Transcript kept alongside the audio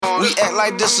We act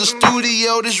like this a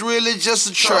studio, this really just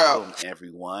a trap. Welcome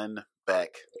everyone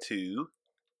back to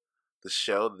the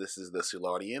show. This is the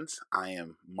Sulardians. I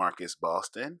am Marcus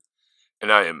Boston.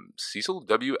 And I am Cecil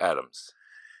W. Adams.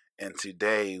 And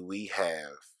today we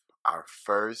have our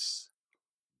first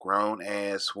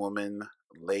grown-ass woman,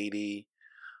 lady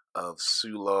of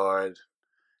Soulard.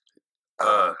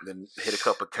 Then hit a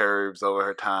couple curbs over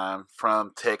her time.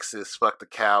 From Texas, fuck the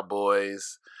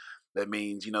Cowboys. That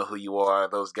means you know who you are.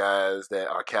 Those guys that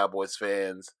are Cowboys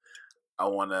fans. I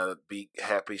want to be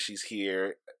happy she's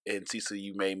here. And Cecil,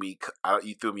 you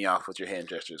threw me off with your hand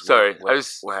gestures. Sorry, what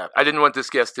happened? I didn't want this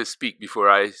guest to speak before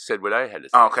I said what I had to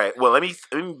say. Okay, well let me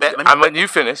I'm letting you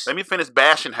finish. Let me finish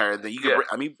bashing her. Then you can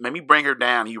let me bring her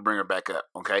down. You bring her back up.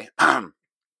 Okay.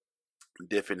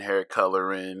 Different hair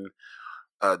coloring,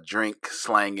 drink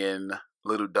slanging,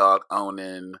 little dog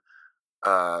owning,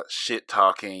 shit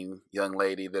talking young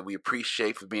lady that we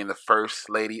appreciate for being the first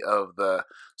lady of the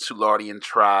Soulardian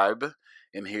tribe.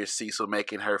 And here's Cecil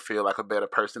making her feel like a better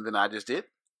person than I just did.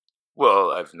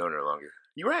 Well, I've known her longer.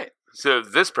 You're right. So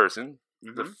this person,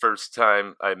 the first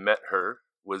time I met her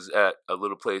was at a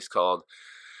little place called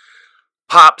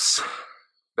Pops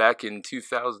back in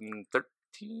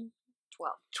 2013?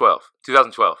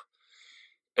 2012.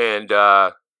 And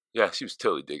she was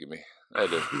totally digging me. I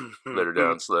had to let her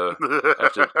down slow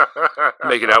after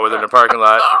making out with her in the parking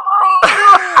lot.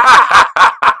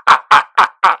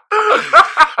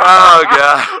 Oh,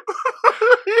 God.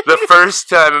 The first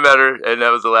time I met her, and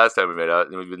that was the last time we met out,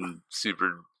 and we've been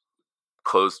super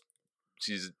close.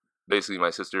 She's basically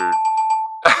my sister.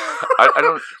 I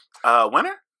don't...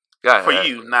 Winner? Yeah, for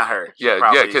you, not her. Yeah,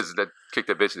 because that kicked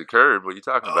that bitch to the curb. What are you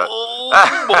talking about? Oh,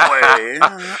 boy.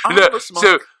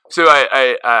 So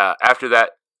I after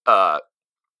that,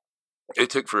 it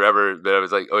took forever, but I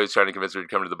was like always trying to convince her to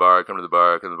come to the bar,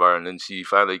 and then she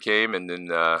finally came, and then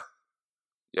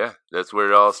that's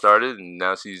where it all started, and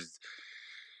now she's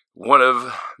one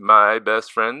of my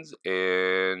best friends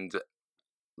and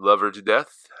love her to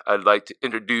death. I'd like to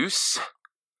introduce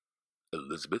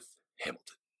Elizabeth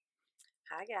Hamilton.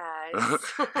 Hi guys.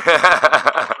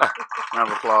 Round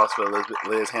of applause for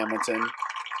Liz Hamilton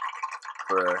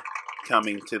for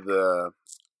coming to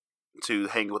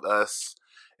hang with us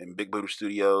in Big Buddha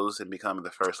Studios and becoming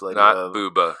the first lady of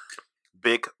Booba.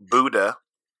 Big Buddha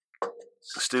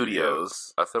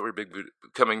Studios. I thought we were Big Buddha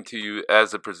coming to you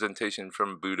as a presentation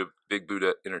from Big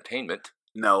Buddha Entertainment.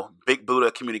 No, Big Buddha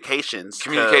Communications.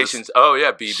 Oh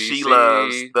yeah, BBC. She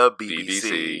loves the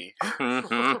BBC.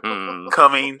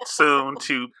 Coming soon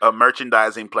to a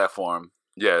merchandising platform.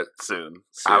 Yeah, soon.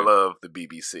 I love the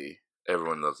BBC.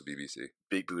 Everyone loves the BBC.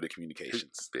 Big Buddha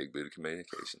Communications. Big Buddha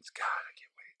Communications. God,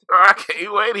 I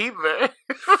can't wait either.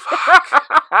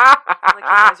 Like you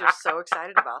guys are so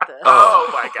excited about this. Oh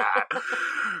my God!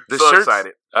 The so shirts,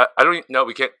 excited. I don't even. No,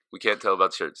 we can't tell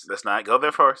about shirts. Let's not go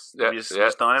there first. Yeah, just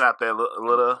throwing it out there. A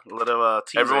little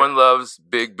teaser. Everyone loves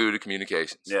Big Buddha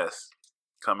Communications. Yes,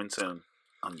 coming soon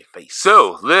on your face.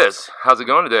 So, Liz, how's it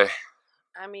going today?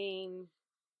 I mean,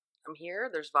 I'm here.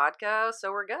 There's vodka,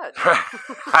 so we're good.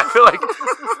 I feel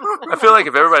like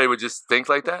if everybody would just think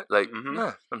like that, like,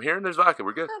 I'm here and there's vodka,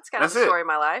 we're good. That's kind of the story of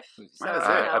my life. So,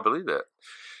 I believe that.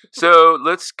 So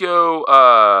let's go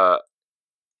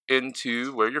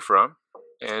into where you're from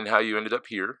and how you ended up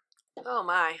here. Oh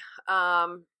my.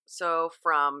 So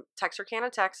from Texarkana,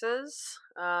 Texas,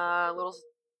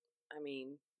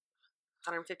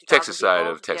 150,000 Texas people. side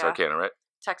of Texarkana, right?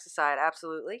 Texas side,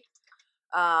 absolutely.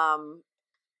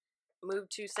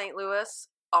 Moved to St. Louis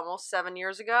almost 7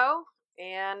 years ago,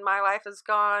 and my life has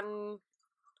gone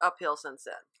uphill since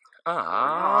then.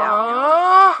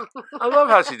 I love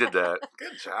how she did that.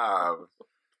 Good job.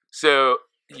 So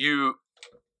you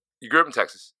grew up in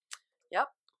Texas.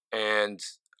 Yep. And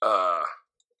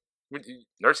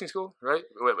nursing school, right?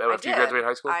 After you graduated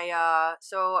high school? I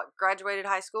graduated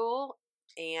high school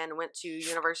and went to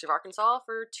University of Arkansas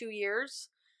for 2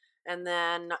 years. And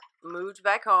then moved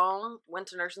back home, went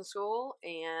to nursing school,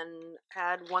 and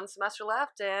had 1 semester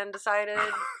left and decided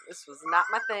this was not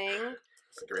my thing.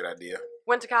 That's a great idea.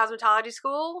 Went to cosmetology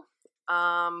school,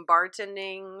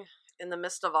 bartending in the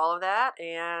midst of all of that.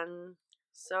 And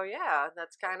so, yeah,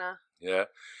 that's kind of... Yeah.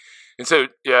 And so,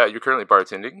 you're currently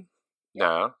bartending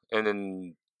now. And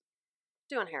then...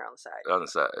 doing hair on the side. On the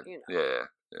side. You know.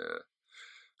 Yeah.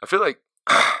 I feel like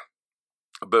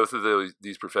both of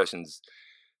these professions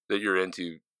that you're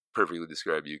into perfectly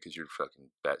describe you because you're fucking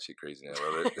batshit crazy and I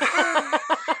love it.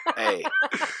 Hey.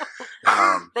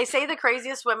 They say the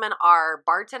craziest women are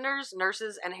bartenders,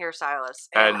 nurses, and hairstylists.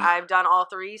 And I've done all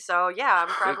three, so yeah, I'm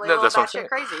probably a little batshit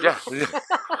crazy. Yeah.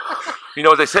 You know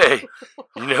what they say.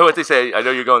 You know what they say. I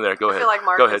know you're going there. Go I ahead. feel like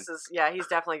Go ahead. Marcus is. Yeah, he's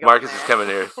definitely going Marcus there. is coming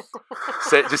here.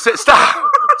 Stop.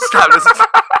 Stop.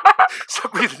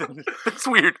 Stop breathing. That's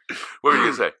weird. What were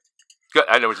you gonna say?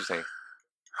 I know what you're saying.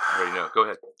 I already know. Go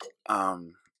ahead.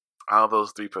 All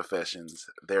those three professions,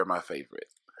 they're my favorite.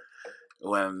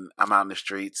 When I'm out in the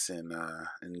streets and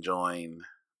enjoying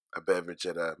a beverage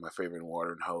at my favorite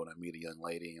watering hole, and I meet a young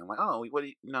lady, I'm like, oh, what do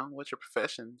you know? What's your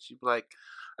profession? She'd be like,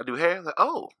 I do hair. I'm like,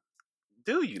 oh,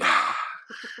 do you now?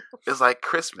 It's like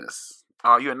Christmas.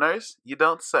 Oh, you a nurse? You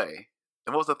don't say.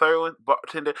 And what was the third one?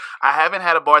 Bartender. I haven't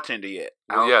had a bartender yet.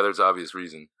 Well, yeah, there's obvious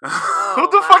reason.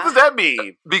 What the fuck does that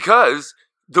mean? Because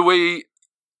the way,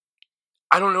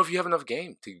 I don't know if you have enough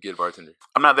game to get a bartender.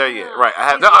 I'm not there yet. Right. I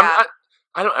have. No, Yeah.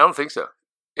 I don't think so.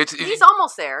 He's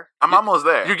almost there. I'm almost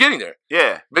there. You're getting there.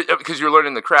 Yeah. But because you're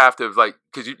learning the craft of like,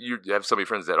 because you have so many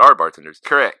friends that are bartenders.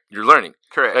 Correct. You're learning.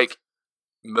 Correct. Like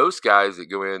most guys that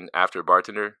go in after a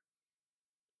bartender,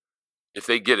 if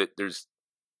they get it, there's,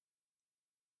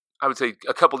 I would say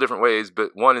a couple different ways,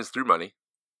 but one is through money.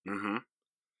 Mm-hmm.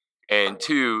 And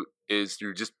two is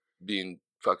through just being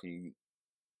fucking,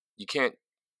 you can't,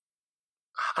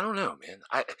 I don't know,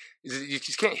 man. You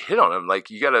just can't hit on them. Like,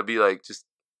 you got to be like just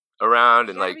around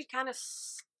and You gotta like. be kind of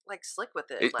like slick with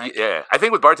it. Like, Yeah. I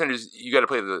think with bartenders, you got to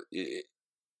play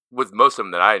with most of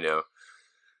them that I know,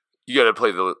 you got to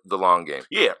play the long game.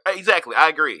 Yeah, exactly. I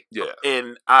agree. Yeah.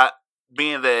 And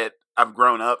being that I've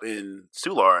grown up in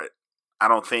Soulard, I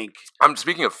don't think. I'm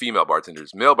speaking of female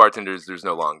bartenders. Male bartenders, there's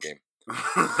no long game. There's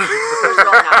really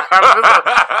not.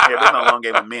 Yeah, there's no long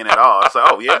game with men at all. So,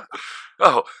 oh yeah.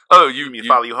 Oh, you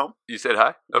follow you home? You said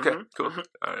hi? Okay, Mhm, cool. mhm.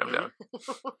 All right, I'm down.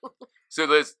 So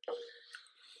Liz,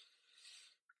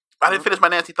 I didn't finish my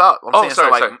nasty thought. I'm saying, sorry,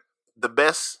 so like sorry. the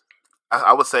best.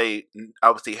 I would say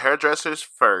hairdressers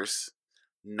first,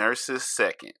 nurses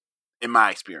second. In my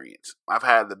experience, I've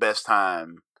had the best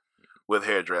time with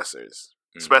hairdressers,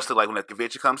 especially like when the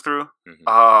convention comes through. Mhm.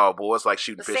 Oh boy, it's like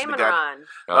shooting The fish in the salmon gut. run.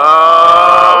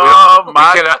 Oh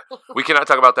my! we cannot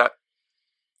talk about that.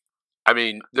 I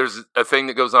mean, there's a thing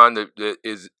that goes on that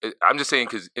is. I'm just saying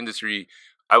because industry,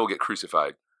 I will get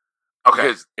crucified. Okay,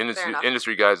 Because Fair enough.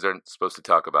 industry guys aren't supposed to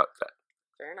talk about that.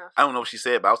 Fair enough. I don't know what she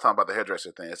said, but I was talking about the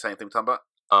hairdresser thing. The same thing we're talking about.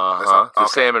 The okay.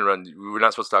 salmon run. We're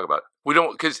not supposed to talk about it. We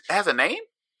don't because It has a name.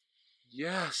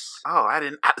 yes. Oh, I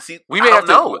didn't see. We may have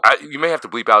know. to. You may have to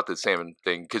bleep out the salmon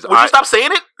thing because Would you stop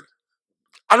saying it?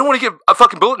 I don't want to get a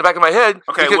fucking bullet in the back of my head.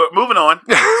 Okay, because- we're moving on.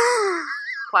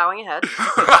 Plowing ahead.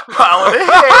 Plowing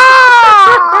ahead.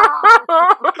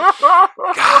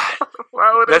 God,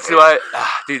 Plowing that's ahead. why,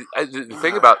 dude. The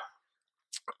thing about,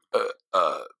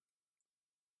 oh,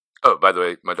 by the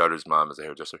way, my daughter's mom is a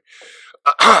hairdresser.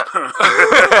 God,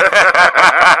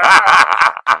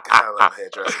 I love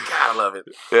hairdressing. God, I love it.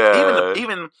 Yeah,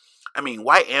 Even, I mean,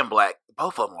 white and black,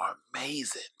 both of them are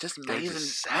amazing. Just They're amazing,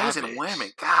 just amazing savage. women.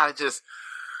 God, just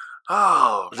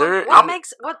They're- What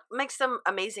makes them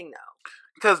amazing though?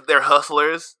 because they're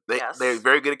hustlers. Yes. They're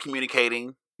very good at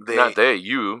communicating.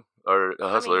 you are a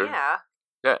hustler. I mean, yeah.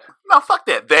 Yeah. No, fuck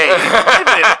that. They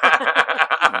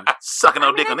sucking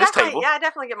on dick on this table. Yeah, I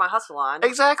definitely get my hustle on.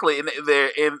 Exactly, and they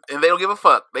don't give a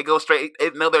fuck. They go straight. They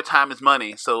know their time is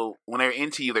money. So when they're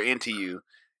into you,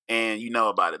 and you know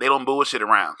about it. They don't bullshit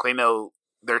around. They know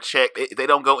their check. If they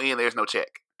don't go in, there's no check.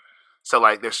 So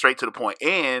like they're straight to the point.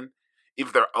 And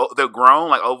if they're grown,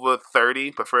 like over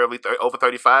 30, preferably over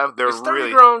 35, they're Is 30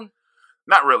 really grown.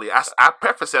 not really. I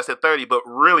preface that at 30, but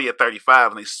really at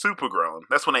 35, when they super grown,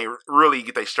 that's when they really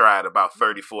get their stride. About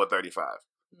 34, 35.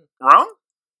 Wrong?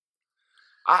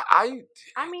 I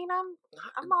mean,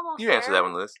 I'm almost. You answer there.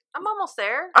 that one, Liz. I'm almost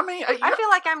there. I mean, I feel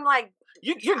like I'm like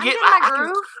you're I'm getting. getting my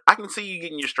groove. I can see you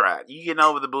getting your stride. You getting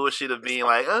over the bullshit of being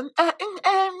like, get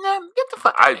the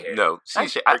fuck out of here. No. That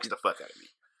shit irks the fuck out of me.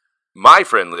 My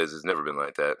friend Liz has never been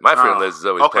like that. My friend Liz is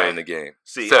always okay. playing the game.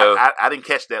 See, so I didn't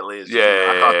catch that, Liz. Yeah.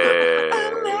 I caught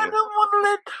I don't want to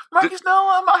let Marcus know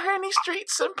I'm out here in these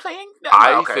streets and playing.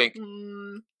 I think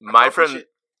my caught some friend, shit.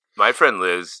 my friend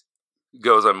Liz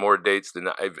goes on more dates than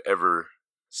I've ever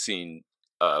seen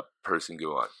a person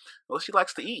go on. Well, she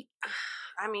likes to eat.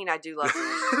 I mean, I do love to eat.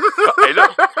 I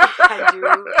know. I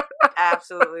do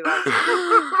absolutely love to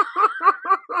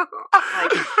eat.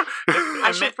 Like,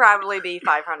 I should probably be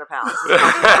 500 pounds.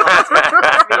 Let's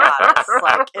be honest.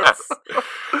 Like,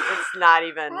 it's not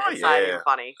even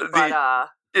funny. But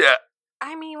Yeah.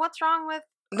 I mean, what's wrong with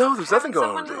No, there's nothing having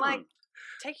going on. someone like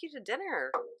take you to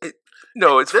dinner?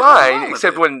 No, it's There's nothing fine. wrong with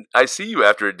Except it. when I see you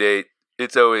after a date,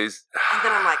 it's always. And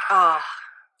then I'm like, oh,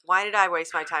 why did I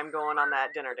waste my time going on that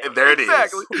dinner date? There it is.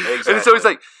 Exactly. Exactly. And it's always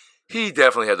like, He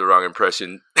definitely had the wrong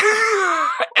impression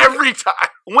every time.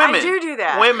 Women, I do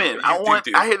that. Women, You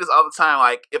do. I hear this all the time.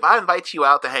 Like, if I invite you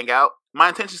out to hang out, my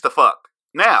intention is to fuck.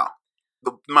 Now,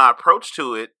 my approach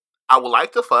to it, I would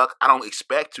like to fuck. I don't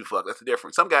expect to fuck. That's the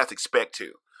difference. Some guys expect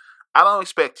to. I don't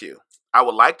expect to. I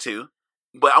would like to,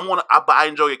 but I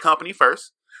enjoy your company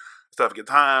first. So have a good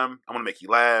time. I want to make you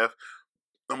laugh.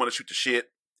 I'm going to shoot the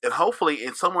shit. And hopefully,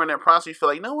 somewhere in that process, you feel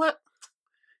like, you know what?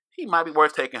 He might be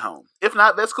worth taking home. If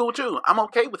not, that's cool too. I'm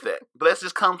okay with that. But that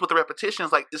just comes with the repetition.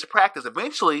 It's like, it's practice.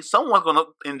 Eventually, someone's going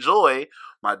to enjoy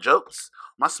my jokes,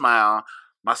 my smile,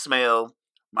 my smell,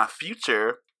 my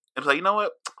future. And be like, you know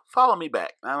what? Follow me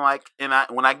back. And I'm like,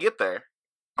 when I get there,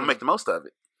 I'm going to make the most of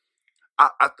it. I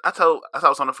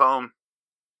was on the phone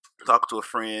talking to a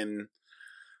friend,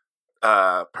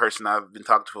 person I've been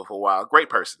talking to for a while, great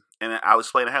person. And I was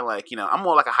explaining to her, like, I'm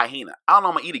more like a hyena. I don't know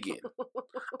I'm going to eat again.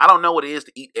 I don't know what it is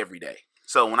to eat every day.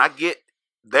 So when I get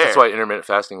there. That's why intermittent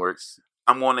fasting works.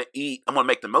 I'm going to eat. I'm going to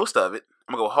make the most of it.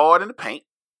 I'm going to go hard in the paint.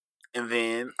 And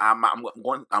then I don't know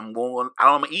I'm going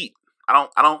to eat. I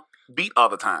don't beat all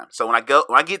the time. So when I get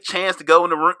a chance to go in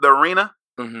the arena,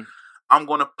 Mm-hmm. I'm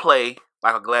going to play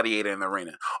like a gladiator in the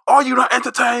arena. Are you not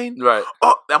entertained? Right.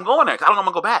 Oh, I'm going there. I don't know I'm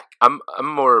going to go back. I'm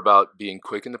more about being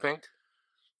quick in the paint.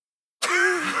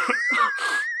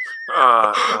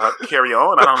 Carry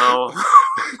on. I don't know.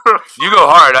 You go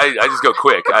hard. I just go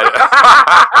quick.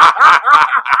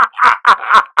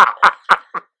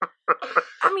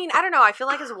 I mean, I don't know. I feel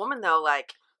like as a woman though,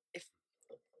 like if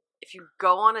you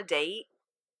go on a date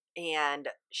and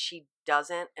she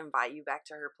doesn't invite you back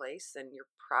to her place, then you're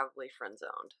probably friend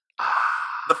zoned.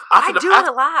 I do it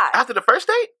a lot. After the first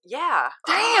date? Yeah.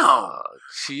 Damn.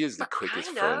 She is the quickest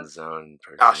Kind of. friend zone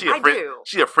person. Oh,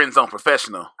 she's a friend zone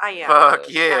professional. I am. Fuck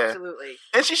yeah. Absolutely.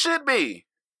 And she should be.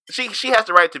 She has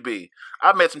the right to be.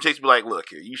 I've met some chicks be like, look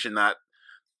here, you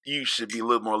should be a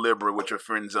little more liberal with your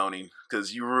friend zoning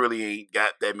because you really ain't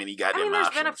got that many goddamn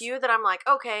options. There's been a few that I'm like,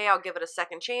 okay, I'll give it a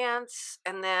second chance.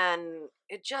 And then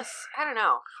it just, I don't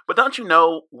know. But don't you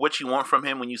know what you want from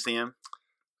him when you see him?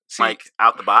 Like,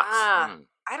 out the box? I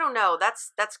don't know.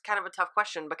 That's kind of a tough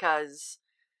question because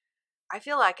I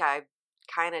feel like I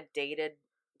kind of dated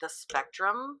the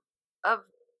spectrum of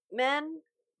men,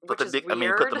 which is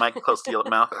weird. Put the mic close to your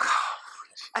mouth.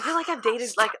 I feel like I've dated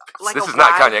like this is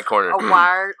not Kanye Corner.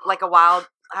 a wild.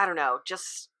 I don't know.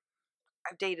 Just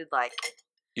I've dated like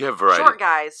you have variety. Short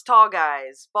guys, tall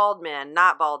guys, bald men,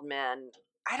 not bald men.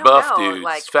 I don't Buff know. dudes,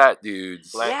 like fat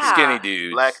dudes, Yeah. skinny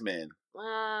dudes, Black men.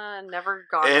 Never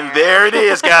gone And there it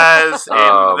is, guys.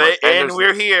 And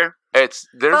we're here. There's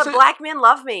but black men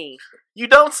love me. You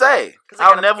don't say.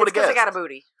 I never would have guessed. Because I got a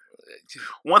booty.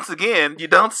 Once again, you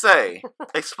don't say.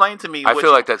 Explain to me. I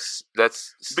feel like that's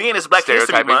being as Black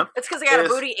History Month. It's because I got a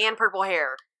booty and purple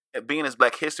hair. Being as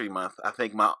Black History Month, I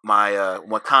think my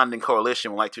Wakandan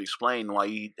coalition would like to explain why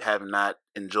you have not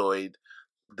enjoyed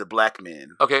the black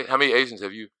men. Okay, how many Asians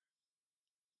have you?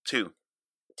 2.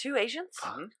 2 Asians?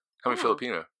 Mm-hmm. How many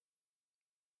Filipino?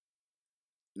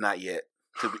 Not yet.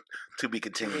 To be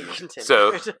continued.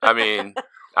 So, I mean,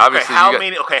 obviously,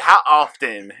 how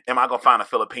often am I gonna find a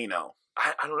Filipino?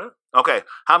 I don't know. Okay,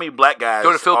 how many black guys?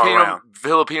 Go to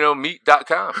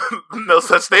FilipinoMeat.com. No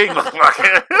such thing,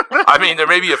 motherfucker. I mean, there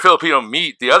may be a Filipino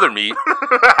meat, the other meat, but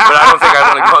I don't think I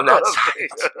want to go on that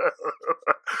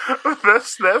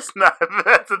site.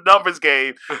 That's a numbers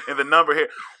game, and the number here.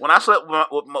 When I slept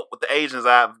with the Asians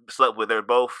I've slept with, they're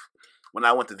both. When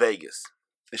I went to Vegas,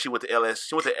 and she went to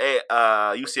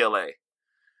UCLA,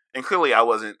 and clearly I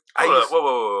wasn't.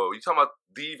 Whoa! You talking about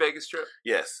the Vegas trip?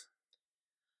 Yes.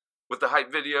 With the hype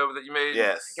video that you made?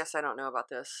 Yes. I guess I don't know about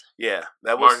this. Yeah,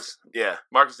 that was.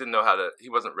 Marcus didn't know he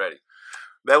wasn't ready.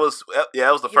 That was the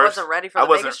first. He wasn't ready for the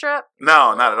Vegas trip?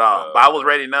 No, not at all. But I was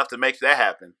ready enough to make that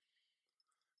happen.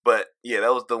 But yeah,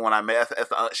 that was the one I met.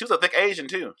 She was a thick Asian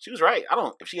too. She was right.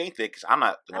 If she ain't thick, I'm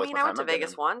not. I went to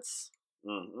Vegas once.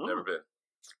 Mm-hmm. Never been.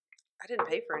 I didn't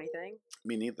pay for anything.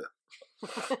 Me neither.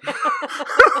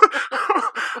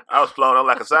 I was flown up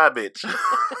like a side bitch,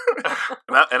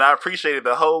 and I appreciated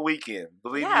the whole weekend.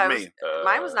 Believe you me,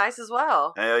 mine was nice as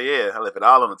well. Hell yeah, I left it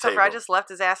all on the table. I just left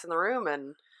his ass in the room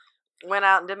and went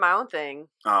out and did my own thing.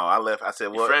 Oh, I left. I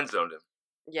said, "Well, friend zoned him."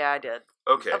 Yeah, I did.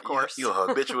 Okay, of course. You a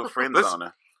habitual friend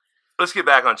zoner. Let's get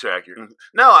back on track here.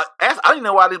 No, I didn't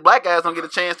know why these black guys don't get a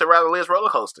chance to ride a Liz roller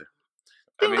coaster.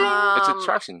 I mean, it's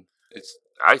attraction.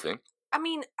 I think. I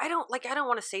mean, I don't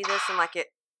want to say this and like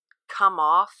it come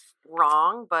off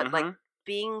wrong, but like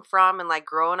being from and like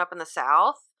growing up in the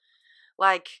South,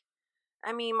 like,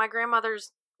 I mean, my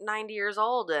grandmother's 90 years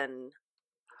old and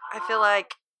I feel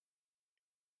like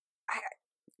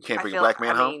You can't bring a black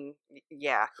man home? mean,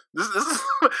 yeah. This is,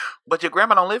 but your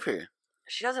grandma don't live here.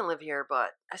 She doesn't live here, but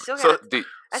I still So,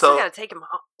 gotta take him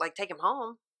take him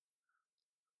home.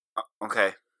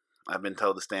 Okay. I've been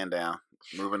told to stand down.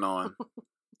 Moving on.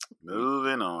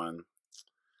 Moving on.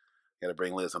 Gotta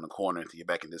bring Liz on the corner to get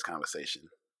back in this conversation.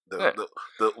 The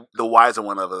wiser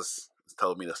one of us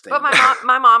told me to stand down. But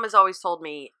my mom has always told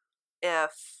me,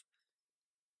 if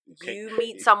you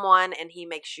meet someone and he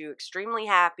makes you extremely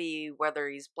happy, whether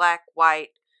he's black, white,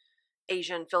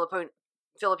 Asian, Filipino,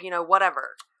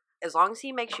 whatever, as long as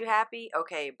he makes you happy,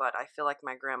 okay. But I feel like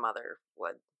my grandmother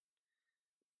would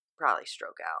probably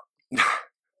stroke out.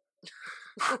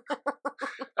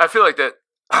 I feel like that.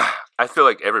 I feel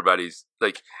like everybody's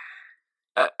like.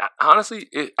 Honestly,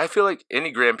 I feel like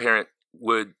any grandparent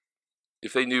would,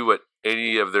 if they knew what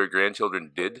any of their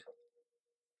grandchildren did,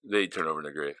 they'd turn over in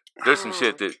their grave. There's some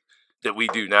shit that we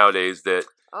do nowadays that.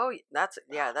 Oh, that's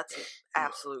an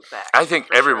absolute fact. I think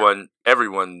everyone.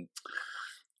 Oh,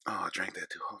 I drank that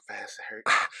too fast. It hurt.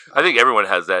 I think everyone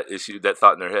has that issue, that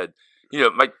thought in their head. You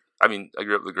know, I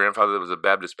grew up with a grandfather that was a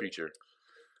Baptist preacher,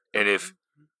 and if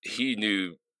he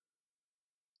knew,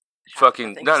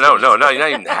 fucking no, not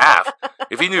even half.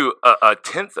 If he knew a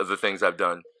tenth of the things I've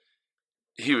done,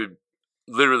 he would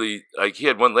literally, like, he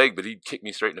had one leg, but he'd kick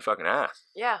me straight in the fucking ass.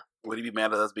 Yeah. Would he be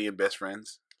mad at us being best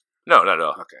friends? No, not at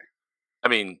all. Okay. I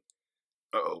mean,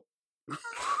 I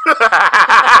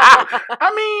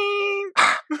mean,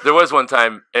 there was one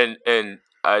time, and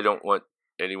I don't want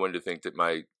anyone to think that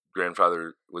my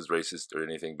grandfather was racist or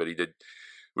anything, but he did.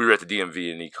 We were at the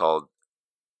DMV, and he called.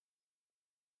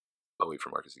 I'll wait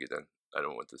for Marcus to get done. I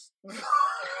don't want this.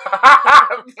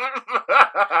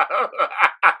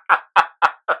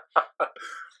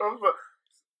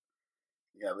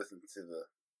 Yeah, listen to the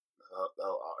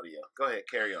whole audio. Go ahead,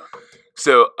 carry on.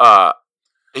 So,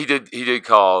 he did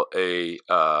call a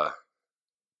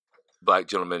black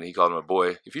gentleman. He called him a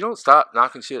boy. If you don't stop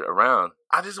knocking shit around,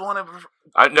 I just want to.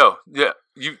 I know. Yeah,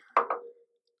 we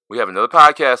have another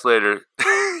podcast later.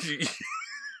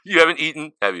 You haven't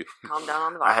eaten, have you? Calm down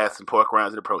on the vodka. I had some pork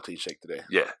rinds and a protein shake today.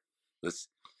 Yeah. Let's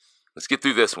get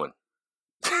through this one.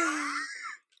 I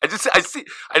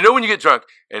know when you get drunk,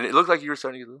 and it looked like you were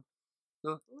starting to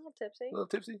get a little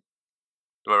tipsy.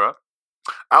 Am I wrong?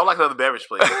 I would like another beverage,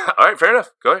 please. All right, fair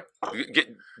enough. Go ahead.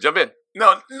 Jump in.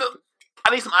 No. I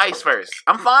need some ice first.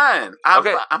 I'm fine.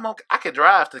 Okay. I'm okay. I could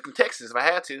drive to Texas if I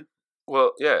had to.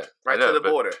 Well, yeah. Right to the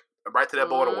border. Right to that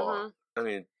border wall. I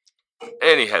mean,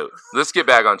 anyhow, let's get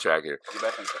back on track here. Get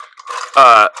back on track.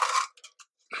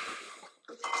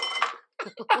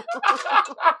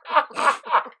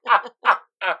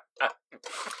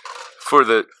 For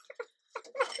the.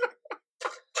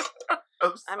 I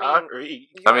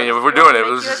mean, if we're doing it,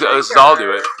 let's all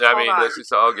do it. Let's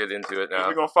just all get into it now.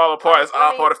 We're gonna fall apart. It's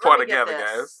all part together,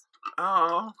 guys.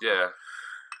 Oh, yeah.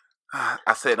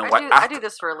 I said I do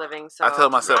this for a living, so I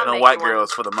told myself no white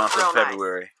girls for the month of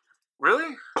February. Nice.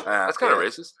 Really? That's kind of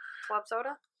racist. Club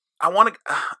soda? I want to.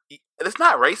 It's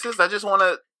not racist. I just want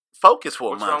to focus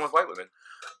for a month. What's wrong with white women?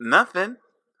 Nothing.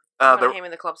 Him in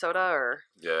the club soda, or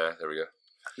yeah, there we go.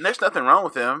 There's nothing wrong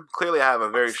with him. Clearly, I have a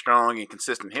very strong and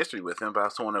consistent history with him, but I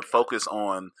just want to focus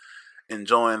on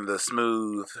enjoying the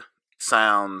smooth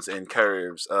sounds and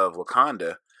curves of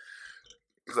Wakanda,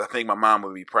 because I think my mom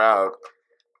would be proud.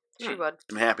 She would.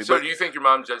 I'm happy. So, do you think your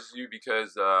mom judges you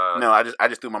because? No, I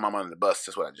just threw my mom under the bus.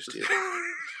 That's what I just did.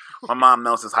 My mom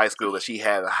knows since high school that she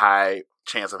had a high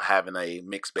chance of having a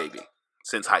mixed baby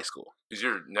since high school. Is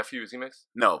your nephew, is he mixed?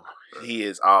 No, he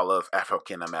is all of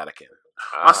African American.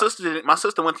 My sister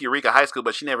went to Eureka High School,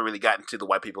 but she never really got into the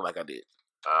white people like I did.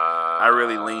 I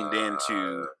really leaned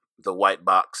into the white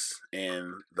box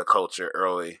and the culture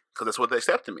early because that's what they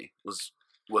accepted me was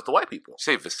the white people.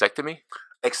 Say vasectomy?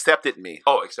 Accepted me.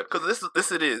 Oh, accepted. Because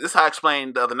this is how I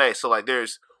explained the other day. So like,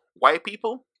 there's white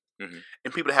people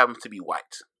and people that happen to be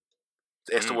white.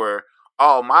 As to where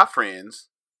all my friends,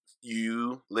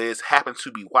 you, Liz, happen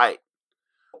to be white,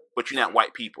 but you're not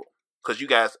white people. Because you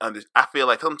guys, I feel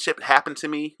like some shit happened to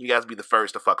me, you guys be the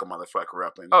first to fuck a motherfucker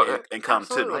up and come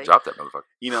to me. Drop that motherfucker.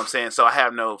 You know what I'm saying? So I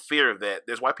have no fear of that.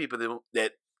 There's white people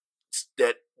that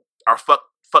are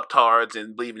fucktards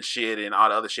and believe in shit and all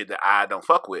the other shit that I don't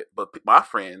fuck with. But my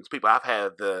friends, people I've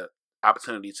had the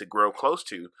opportunity to grow close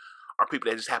to, are people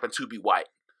that just happen to be white.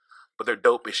 But they're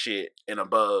dope as shit and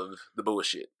above the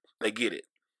bullshit. They get it.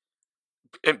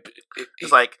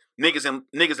 It's like niggas and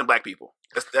black people.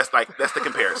 That's the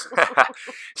comparison.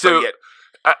 So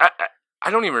I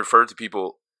don't even refer to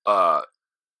people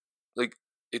like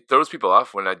it throws people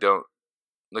off when I don't,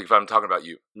 like, if I'm talking about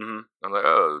you. I'm like,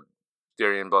 oh,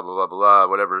 Darian, blah blah blah blah,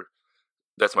 whatever.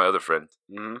 that's my other friend.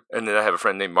 Mm-hmm. And then I have a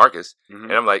friend named Marcus. Mm-hmm.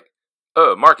 And I'm like,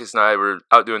 oh, Marcus and I were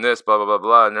out doing this, blah, blah, blah,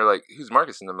 blah. And they're like, who's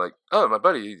Marcus? And I'm like, oh, my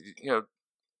buddy,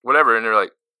 whatever. And they're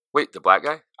like, wait, the black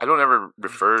guy? I don't ever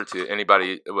refer to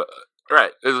anybody.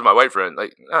 Right. This is my white friend.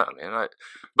 Like, oh, man.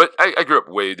 But I grew up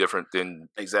way different than.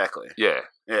 Exactly. Yeah.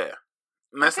 Yeah.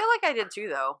 I feel like I did too,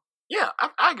 though. Yeah,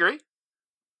 I agree.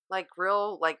 Like,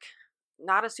 real, like,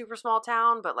 not a super small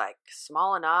town, but, like,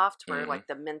 small enough to where, like,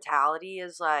 the mentality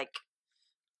is, like,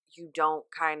 you don't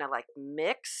kind of, like,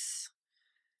 mix.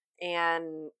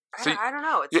 And I don't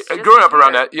know. It's just growing up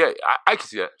around weird. that, yeah, I can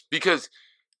see that. Because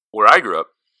where I grew up,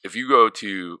 if you go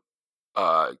to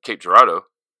Cape Girardeau,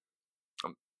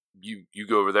 you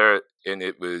go over there, and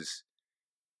it was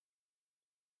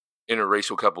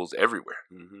interracial couples everywhere.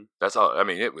 Mm-hmm. That's all. I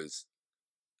mean, it was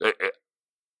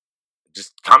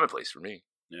just commonplace for me.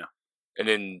 Yeah. And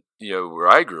then, where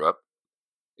I grew up,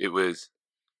 it was,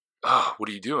 oh, what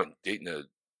are you doing? Dating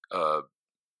a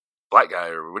black guy,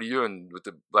 or what are you doing with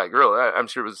the black girl? I'm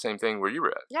sure it was the same thing where you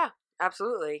were at. Yeah,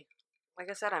 absolutely. Like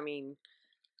I said, I mean,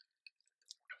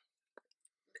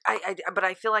 but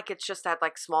I feel like it's just that,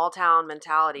 like, small town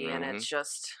mentality, and it's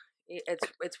just,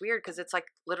 it's weird because it's, like,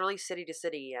 literally city to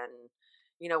city, and,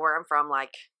 where I'm from,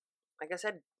 like I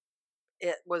said,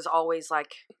 it was always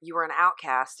like you were an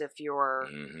outcast if you're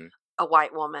a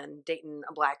white woman dating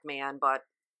a black man, but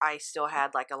I still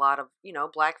had, like, a lot of,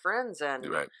 black friends, and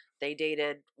they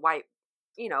dated white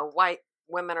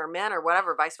women or men or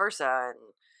whatever, vice versa. And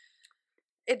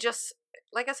it just,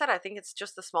 like I said, I think it's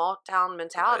just the small town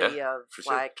mentality of,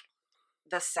 like,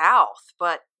 the South,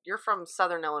 but you're from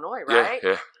Southern Illinois, right?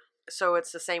 Yeah. So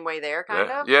it's the same way there,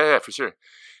 kind of? Yeah, for sure.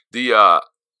 I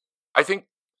think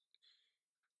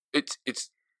it's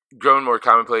grown more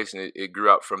commonplace, and it grew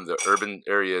out from the urban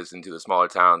areas into the smaller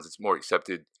towns. It's more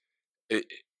accepted.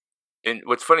 And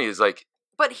what's funny is, like,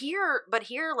 but here,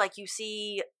 like, you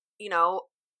see, a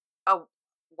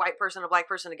white person, a black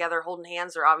person together holding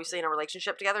hands, they're obviously in a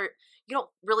relationship together. You don't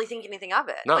really think anything of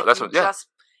it. No, like, that's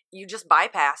you just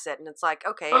bypass it, and it's like,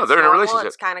 okay, oh, it's they're in a normal, relationship.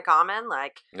 it's kind of common,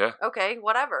 like, yeah, okay,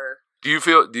 whatever. Do you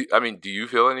feel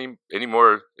any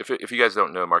more? If you guys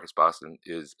don't know, Marcus Boston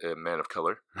is a man of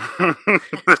color.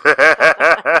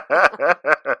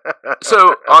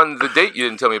 So on the date you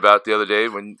didn't tell me about the other day,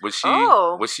 was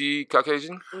she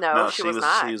Caucasian? No, she was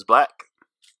not. She was black.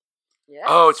 Yes.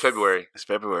 Oh, it's February. It's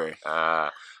February.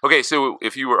 Okay, so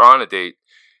if you were on a date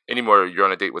anymore, you're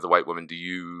on a date with a white woman. Do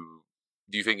you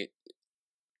think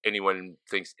anyone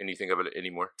thinks anything of it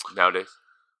anymore nowadays?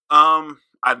 I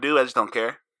do. I just don't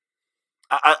care.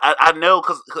 I know,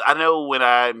 because I know when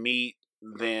I meet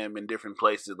them in different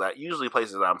places, like usually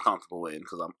places that I'm comfortable in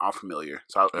because I'm familiar.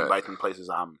 So I invite them places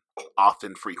I'm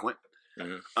often frequent.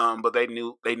 Mm-hmm. But they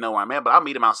know where I'm at. But I'll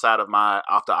meet them off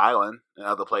the island and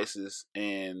other places,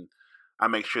 and I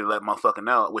make sure to let motherfucker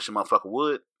know. I wish a motherfucker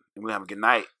would, and we have a good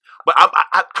night. But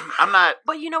I'm not.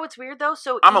 But you know what's weird though?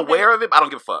 So I'm aware of it, but I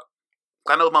don't give a fuck.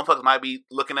 I know motherfuckers might be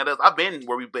looking at us. I've been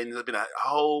where we've been. There's been a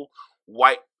whole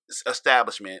white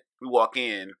establishment. We walk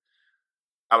in.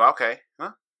 I'm like, okay,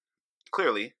 huh?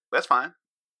 Clearly, that's fine.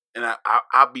 And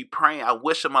I'll be praying. I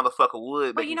wish a motherfucker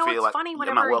would. But you know what's funny?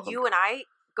 Whenever you and I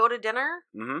go to dinner,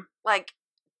 like,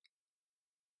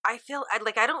 I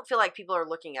don't feel like people are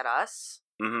looking at us.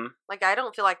 Mm-hmm. Like, I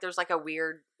don't feel like there's, like, a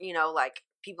weird, like,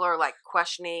 people are, like,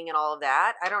 questioning and all of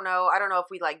that. I don't know if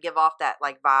we, like, give off that,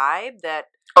 like, vibe that.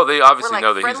 Oh, they obviously like,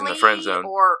 know that he's in the friend zone.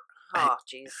 Or, oh,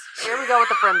 jeez. Here we go with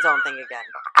the friend zone thing again.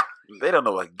 They don't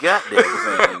know what goddamn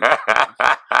thing. But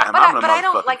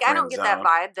I don't get that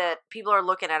vibe that people are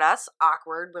looking at us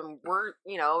awkward when we're,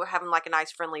 having, like, a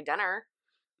nice friendly dinner.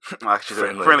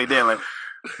 Actually, friendly dinner,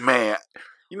 man.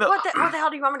 What the hell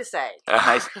do you want me to say?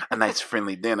 A nice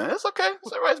friendly dinner. It's okay.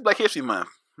 It's all right. It's Black History Month.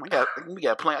 I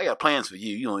got plans for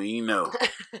you. You don't even know.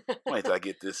 Wait till I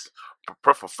get this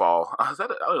propofol. I don't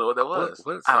know what that was.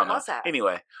 What is I don't know. What's that?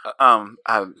 Anyway,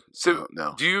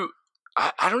 no. Do you?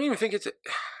 I don't even think it's.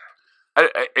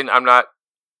 And I'm not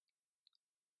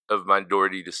of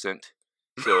minority descent,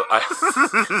 so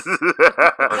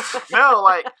no,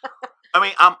 like. I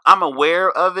mean, I'm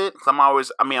aware of it. My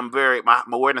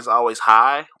awareness is always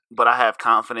high, but I have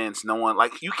confidence. No one,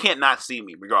 like, you can't not see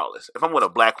me regardless. If I'm with a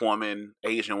black woman,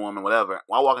 Asian woman, whatever,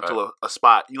 when I walk into a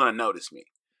spot, you're going to notice me.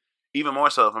 Even more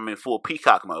so if I'm in full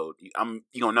peacock mode. You're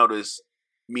going to notice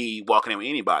me walking in with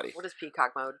anybody. What is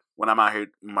peacock mode? When I'm out here,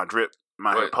 my hair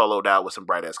poloed out with some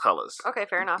bright ass colors. Okay,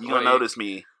 fair enough. You're going to notice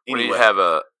me anyway. When you have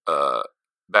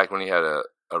back when you had a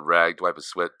rag to wipe a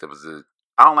sweat, that was a.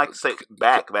 I don't like to say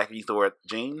back you used to wear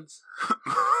jeans.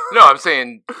 No, I'm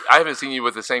saying I haven't seen you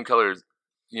with the same color,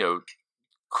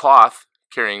 cloth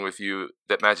carrying with you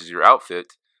that matches your outfit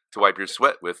to wipe your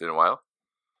sweat with in a while.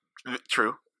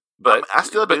 True. But I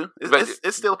still do.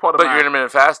 It's still a part of But my... your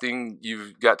intermittent fasting,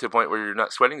 you've got to a point where you're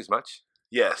not sweating as much.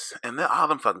 Yes, and then all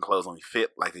them fucking clothes only fit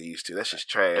like they used to. That's just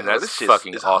trash. And that's this shit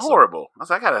fucking is awesome. horrible. I was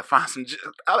like, I gotta find some...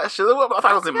 all that shit. I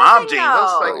thought it was in That's mom good, jeans. I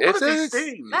was like, though. what are these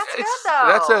things? That's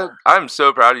good, though. I'm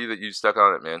so proud of you that you stuck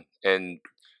on it, man. And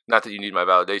not that you need my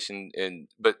validation,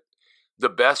 but the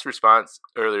best response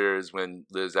earlier is when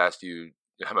Liz asked you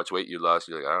how much weight you lost.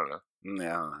 You're like, I don't know.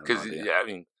 Yeah, Because, I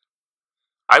mean,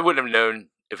 I wouldn't have known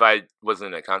if I wasn't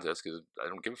in that contest because I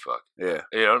don't give a fuck. Yeah.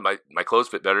 You know, my clothes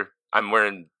fit better. I'm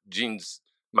wearing jeans.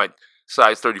 My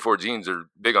size 34 jeans are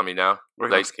big on me now. We're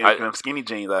like skinny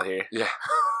jeans out here. Yeah.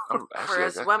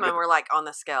 Whereas women were like on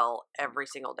the scale every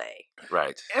single day.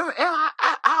 Right. And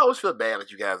I always feel bad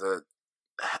that you guys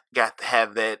got to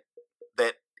have that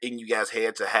in you guys'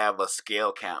 head to have a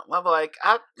scale count. Well, like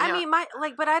I mean,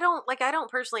 but I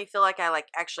don't personally feel like I like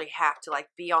actually have to like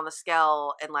be on the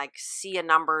scale and like see a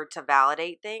number to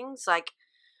validate things. Like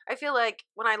I feel like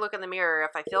when I look in the mirror,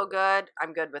 if I feel good,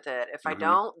 I'm good with it. If I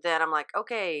don't, then I'm like,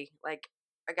 okay, like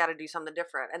I got to do something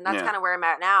different. And that's kind of where I'm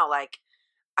at now. Like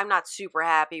I'm not super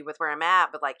happy with where I'm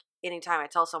at, but like anytime I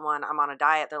tell someone I'm on a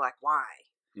diet, they're like, why?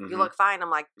 You look fine. I'm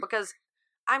like, because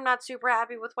I'm not super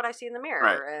happy with what I see in the mirror.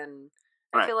 Right. And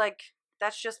I feel like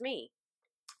that's just me.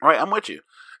 Right, I'm with you.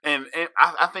 And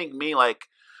I think me, like,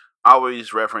 I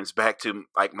always reference back to,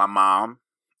 like, my mom.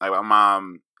 Like, my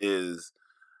mom is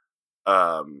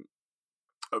a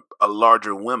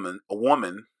larger woman,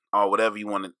 or whatever you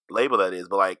want to label that is.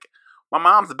 But, like, my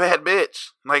mom's a bad bitch.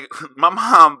 Like, my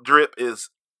mom drip is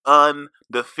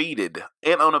undefeated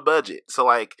and on a budget. So,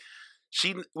 like,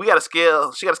 we got a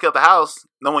scale. She got a scale at the house.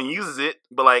 No one uses it.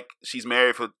 But, like, she's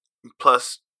married for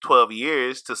plus 12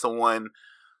 years to someone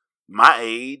my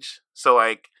age. So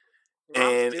like,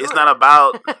 and it's not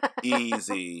about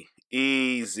easy.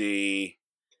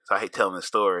 So I hate telling this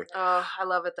story. Oh, I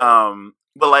love it though.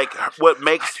 But like what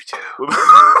makes it's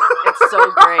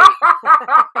so great.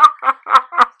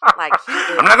 Like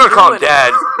I'm not gonna call him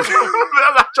dad.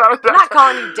 I'm not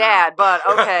calling you dad, but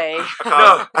okay.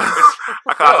 I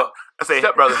say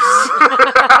stepbrothers.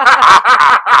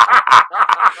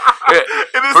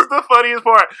 And this is the funniest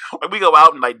part. Like we go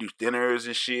out and like do dinners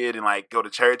and shit, and like go to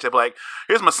church. I'm like,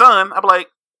 here's my son. I'm like,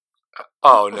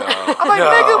 oh no. I'm like,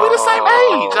 nigga, we the same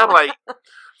age. I'm like,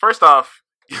 first off,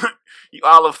 you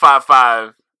all of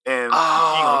 5'5", and you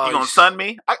gonna son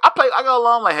me? I go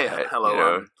along like, hey, hello.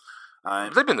 You know,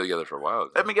 they've been together for a while.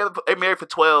 They've been together. They married for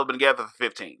 12, been together for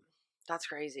 15. That's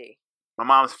crazy. My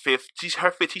mom's 5th. She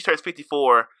turns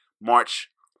 54 March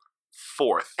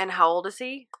 4th. And how old is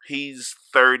he? He's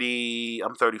 30.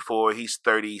 I'm 34. He's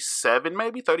 37,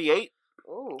 maybe 38.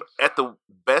 Ooh. At the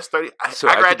best 30. I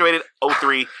graduated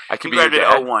 03. I could he be graduated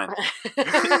your dad. 01.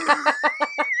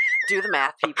 Do the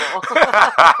math, people.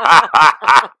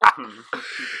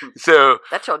 So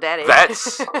that's your daddy.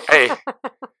 That's hey.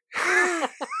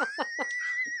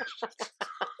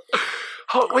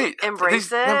 Oh wait,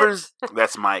 embrace it. Numbers.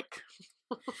 That's Mike.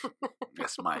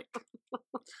 That's Mike.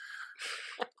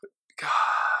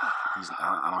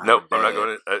 Nope, I'm not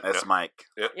going to. That's Mike.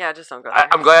 Yeah, just don't go there.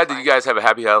 I'm glad that you guys have a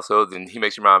happy household and he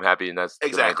makes your mom happy, and that's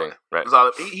exactly the main thing.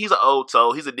 Right. He's an old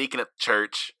soul. He's a deacon at the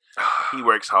church. He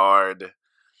works hard.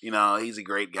 You know, he's a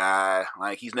great guy.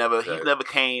 Like he's never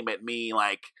came at me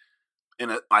like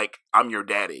I'm your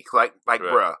daddy. Like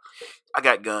bruh, I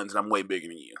got guns and I'm way bigger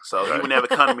than you. So he would never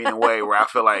come to me in a way where I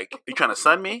feel like, you trying to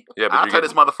son me? Yeah, but I'll tie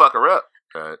this motherfucker up.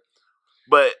 Right.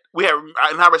 But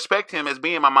I respect him as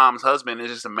being my mom's husband.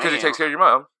 Is just a man because he takes care of your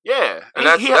mom. Yeah, and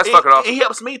that's fucking awesome. He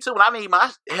helps me too when I need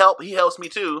my help. He helps me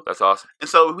too. That's awesome. And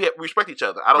so we respect each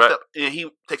other. I don't. And he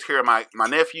takes care of my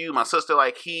nephew, my sister.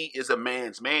 Like he is a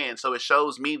man's man. So it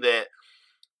shows me that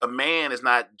a man is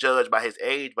not judged by his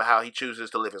age, but how he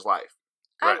chooses to live his life.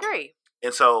 I agree.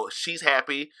 And so she's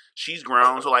happy. She's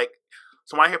grown.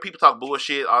 So when I hear people talk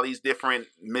bullshit, all these different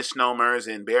misnomers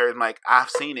and barriers, I'm like, I've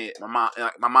seen it. My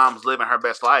mom's living her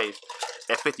best life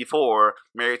at 54,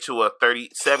 married to a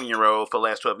 37-year-old for the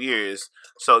last 12 years.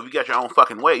 So if you got your own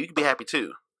fucking way, you can be happy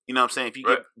too. You know what I'm saying? If you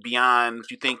get beyond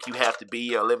what you think you have to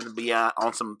be or living beyond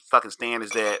on some fucking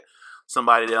standards that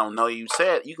somebody that don't know you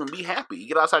set, you can be happy. You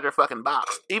get outside your fucking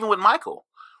box. Even with Michael.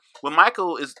 When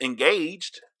Michael is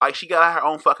engaged, like she got out her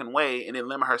own fucking way and then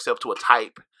limit herself to a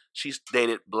type. She's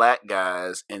dated black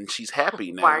guys and she's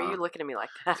happy now. Why are you looking at me like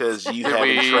that? Because you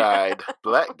haven't tried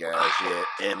black guys yet.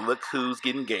 And look who's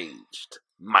getting engaged.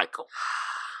 Michael.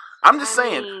 I'm just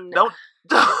saying, don't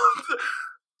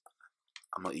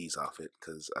I'm gonna ease off it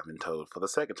because I've been told for the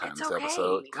second time It's this okay.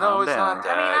 episode. No, Calm it's down. not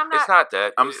that. I mean, I'm It's not- not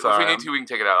that. I'm If sorry, we need I'm- to, we can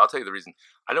take it out. I'll tell you the reason.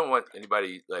 I don't want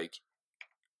anybody like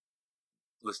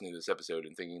listening to this episode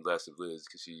and thinking less of Liz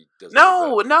because she doesn't.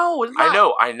 No, it's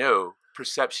not. I know.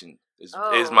 Perception is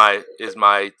Oh.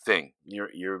 my thing. You're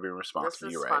being This responsible.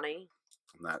 is You're right. funny.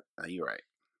 I'm not. You're right.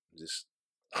 Just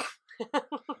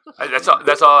That's all.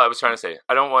 That's all I was trying to say.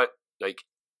 I don't want like.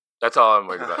 That's all I'm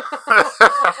worried about.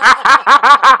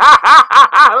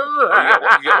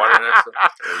 You got water in there? So,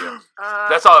 there you go.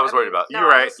 That's all I was worried about. You're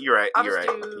right. You're right. I'll You're just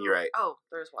right. do- You're right. Oh,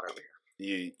 there's water over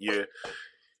here.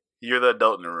 You're the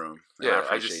adult in the room. And Yeah, I I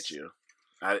appreciate just- you.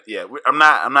 I'm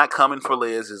not coming for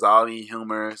Liz. It's all in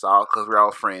humor. It's all because we're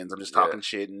all friends. I'm just Yeah. talking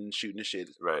shit and shooting the shit.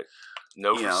 Right.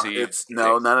 No You know, perceived. it's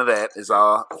none of that. It's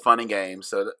all fun and games.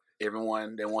 So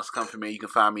everyone that wants to come for me, you can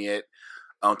find me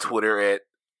on Twitter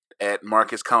at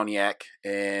Marcus Cognac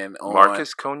and on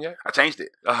Marcus Cognac. I changed it.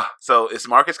 Ah, So it's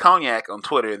Marcus Cognac on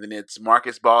Twitter, and then it's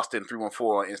Marcus Boston 314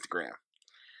 on Instagram.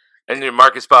 and you're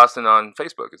Marcus Boston on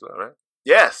Facebook as well, right?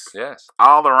 Yes, Yes.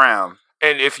 all around.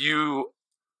 And if you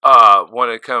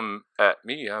want to come at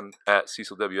me, I'm at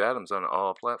Cecil W. Adams on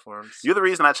all platforms. You're the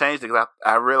reason I changed it because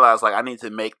I realized like I need to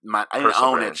own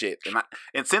Personal that brand. shit,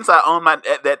 and since I own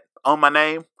my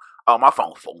name, oh my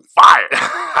phone's on fire.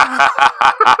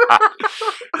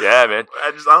 Yeah, man.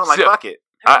 I just I'm like So- fuck it.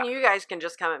 I mean, you guys can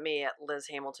just come at me at Liz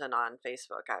Hamilton on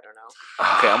Facebook. I don't know.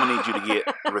 Okay, I'm gonna need you to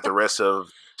get with the rest of.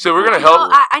 So we're gonna No,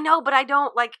 help. I know, but I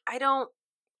don't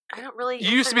really.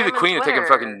 You used to be the Instagram and queen of taking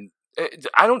Twitter. fucll.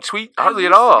 I don't tweet I hardly at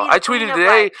used to all. be the I queen tweeted of,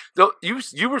 today. like- though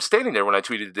you were standing there when I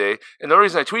tweeted today, and the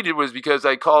reason I tweeted was because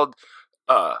I called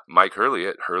Mike Hurley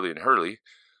at Hurley and Hurley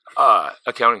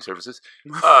accounting services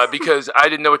because I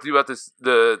didn't know what to do about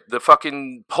the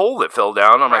fucking pole that fell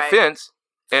down on my Right. fence,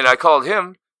 and I called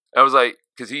him. I was like,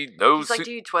 because he knows. He's like,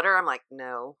 "Do you Twitter?" I'm like,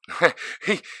 "No."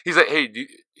 He's like, hey, do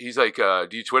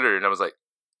you Twitter? And I was like,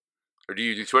 or do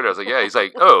you do Twitter? I was like, yeah. He's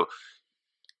like, oh,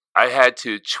 I had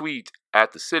to tweet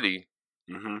at the city.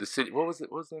 Mhm. The city. What was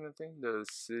it? What was the name of the thing? The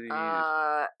city.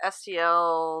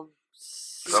 STL.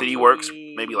 City Works,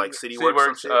 maybe like City City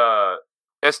Works. Works.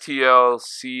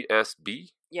 STLCSB.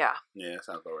 Yeah. Yeah, that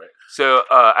sounds about right. So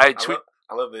I tweet.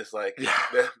 I love this like Yeah,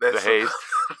 that's the haze.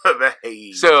 the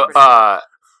haze. So I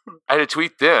had to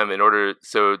tweet them in order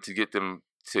to get them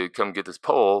to come get this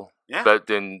poll. Yeah. But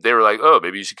then they were like, "Oh,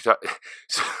 maybe you should." So,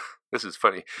 this is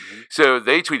funny. Mhm. So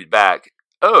they tweeted back,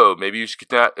 "Oh, maybe you should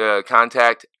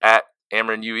contact at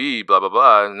Ameren UE, blah blah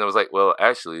blah." And I was like, "Well,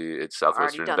 actually, it's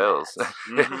Southwestern done Bells. that.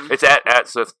 Mhm. It's at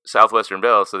Southwestern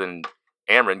Bells." So then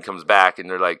Ameren comes back and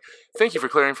they're like, "Thank you for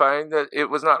clarifying that it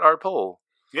was not our poll."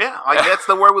 Yeah, like that's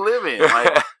the world we live in.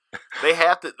 Like they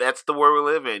have to. That's the world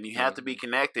we live in. You have to be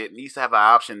connected. You used to have an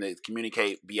option to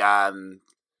communicate beyond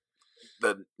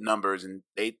the numbers, and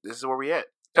this is where we at.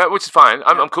 Which is fine.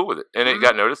 I'm Yeah. cool with it, and Mhm. it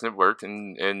got noticed and it worked,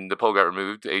 and the poll got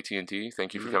removed. AT&T,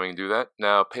 thank you for Mhm. coming and do that.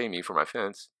 Now pay me for my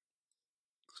fence.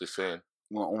 Just saying.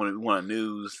 We want a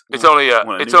news. It's only a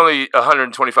want a it's new- only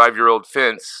 125-year-old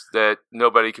fence that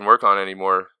nobody can work on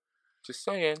anymore. Just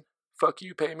saying. Fuck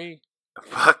you, pay me.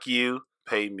 Fuck you.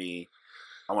 Pay me.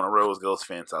 I want a rose gold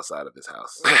fence outside of his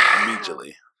house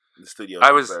immediately. The studio.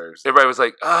 deserves. Everybody was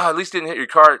like, at least it didn't hit your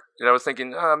cart. And I was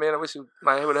thinking, oh man, I wish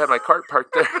I would have had my cart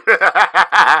parked there.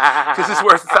 Because it's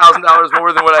worth $1,000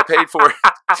 more than what I paid for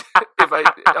if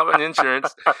I'm on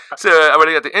insurance. So I would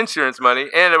have got the insurance money,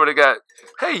 and I would have got,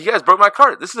 hey, you guys broke my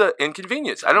cart. This is an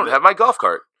inconvenience. I don't have my golf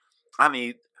cart. I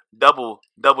need double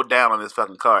down on this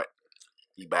fucking cart.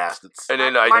 You bastards. And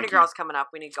then Mardi I Gras coming up.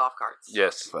 We need golf carts.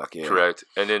 yes, Fuck yeah. correct.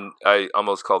 And then I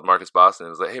almost called Marcus Boston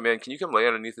and was like, hey man, can you come lay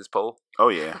underneath this pole? Oh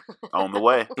yeah. On the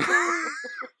way.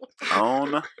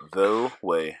 On the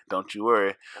way. Don't you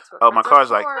worry. That's what Oh, my friends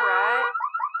car's are like- for, right?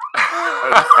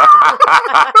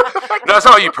 No, I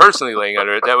saw you personally laying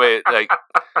under it. That way, like,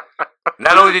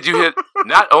 not only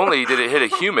did it hit a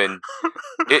human,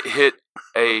 it hit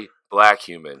a black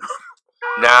human.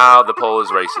 Now the poll is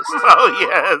racist. Oh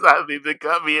yes, I need to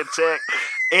cut me a check.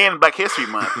 And Black History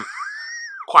Month.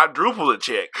 Quadruple a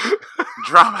check.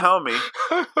 Drop it on me.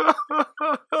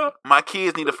 My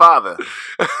kids need a father.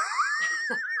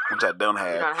 Which I don't You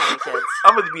have. don't have any kids.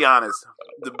 I'm gonna be honest.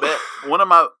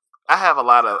 I have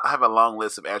a long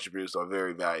list of attributes that are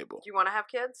very valuable. Do you want to have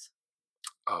kids?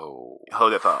 Oh,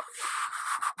 Hold that thought.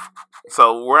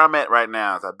 So where I'm at right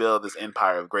now is I build this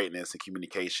empire of greatness and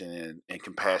communication and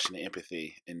compassion and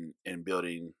empathy and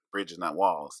building bridges, not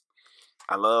walls.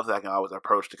 I love that I can always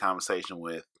approach the conversation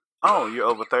with, oh, you're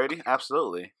over 30?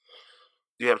 Absolutely.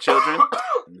 Do you have children?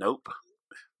 Nope.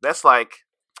 That's like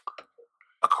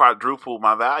a quadruple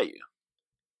my value.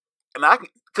 And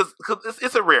because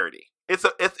it's a rarity.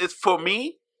 it's for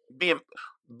me being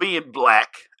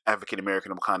black, African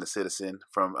American, Wakanda citizen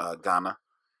from Ghana,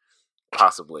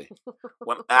 possibly.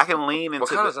 When I can lean into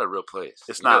Wakanda's not a real place.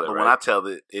 it's You know not, that, but right? when I tell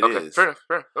it, it Okay, is. fair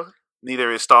enough. Okay.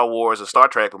 Neither is Star Wars or Star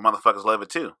Trek, but motherfuckers love it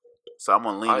too. So I'm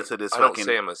gonna lean into this I fucking. don't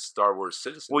say I'm a Star Wars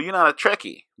citizen. Well, you're not a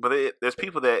Trekkie, but there's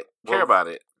people that care Well, about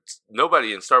it.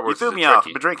 Nobody in Star You Wars threw is me a off.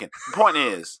 Trekkie. But drinking. The point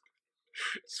is,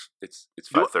 It's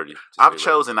 5:30. I've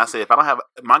chosen. I said if I don't have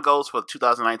my goals for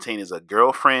 2019 is a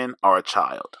girlfriend or a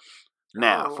child.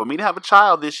 Now, Oh. for me to have a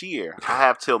child this year, I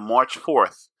have till March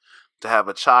 4th to have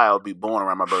a child be born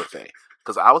around my birthday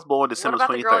because I was born December What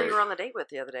about the girl 23rd. you were on the date with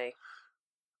the other day?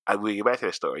 I will get back to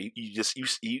that story.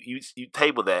 You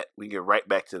table that. We can get right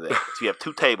back to that. So you have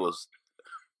two tables.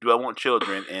 Do I want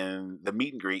children? And the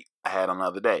meet and greet I had on the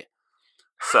other day.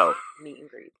 So Meet and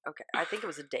greet. Okay, I think it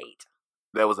was a date.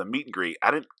 that was a meet and greet. I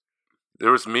didn't.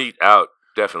 There was meat out,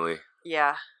 definitely.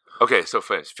 Yeah. Okay, so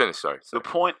finish. Sorry. The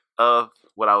point of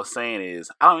what I was saying is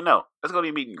I don't even know. Let's go to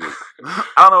a meet and greet. I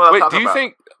don't know what I'm Wait, talking do you about.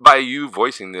 think by you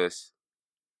voicing this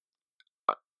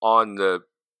on the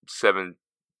 7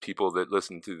 people that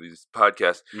listen to these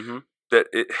podcasts Mm-hmm. that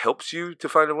it helps you to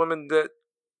find a woman that?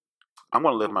 I'm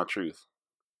going to live my truth.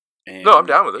 And No, I'm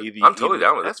down with it. I'm totally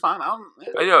down with it. That's fine. I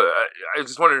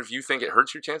just wonder if you think it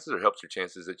hurts your chances or helps your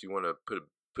chances that you want to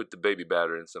put the baby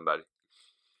batter in somebody.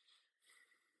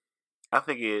 I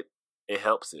think it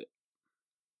helps it.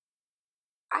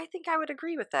 I think I would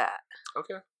agree with that.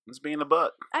 Okay. It's being a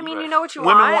buck. I mean, Right. you know what you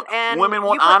Women want, and women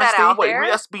want you put honesty. that out Wait, there.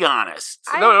 let's be honest.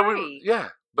 I No, agree. yeah,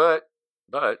 but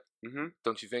Mm-hmm.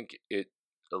 don't you think it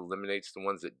eliminates the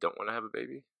ones that don't want to have a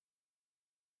baby?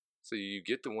 So you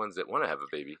get the ones that want to have a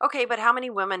baby. Okay, but how many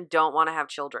women don't want to have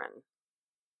children?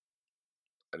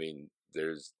 I mean,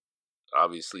 there's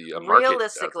obviously a market. out there.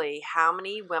 Realistically, how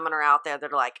many women are out there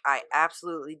that are like, I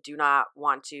absolutely do not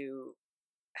want to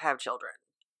have children?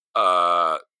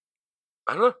 I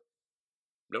don't know.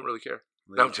 Don't really care.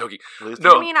 No, I'm joking. Liz,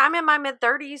 No. I mean, I'm in my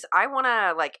mid-30s. I want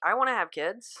to have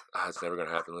kids. It's never gonna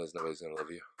happen, Liz. Nobody's gonna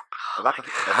love you. if I could-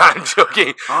 I'm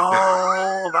joking.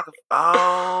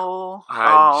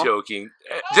 I'm joking.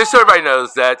 Just so everybody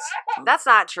knows, that's That's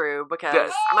not true because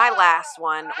Yes. my last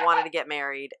one wanted to get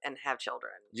married and have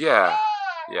children. yeah.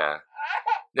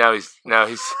 Now he's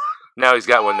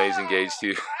got one that he's engaged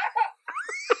to.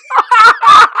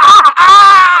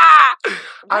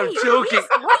 I'm Wait, joking.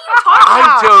 What are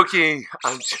you talking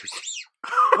I'm about? joking.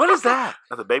 What is that?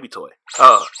 That's a baby toy.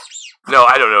 Oh, no,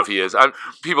 I don't know if he is.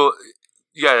 People,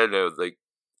 you gotta know, like,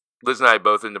 Liz and I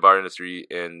both in the bar industry,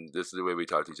 and this is the way we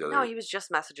talk to each other. No, he was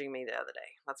just messaging me the other day.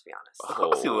 Let's be honest. Of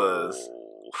course he was.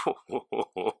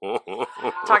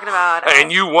 Talking about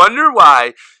and you wonder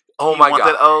why. Oh You my want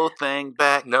god. that old thing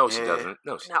back? No, she Yeah. doesn't.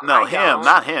 No, she No, No, I him, don't.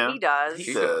 not him. He does. He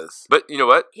He does. But you know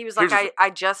what? He was Here's like, the I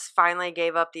just finally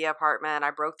gave up the apartment. I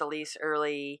broke the lease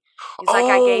early. He's like,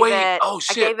 I Oh, gave wait. it. Oh, I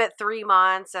shit. gave it 3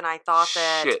 months, and I thought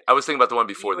that. Shit. I was thinking about the one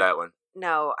before you were- that one.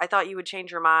 No, I thought you would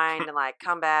change your mind and like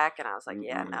come back, and I was like,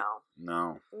 yeah, Mm-mm.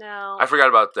 no. No. I forgot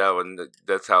about that one.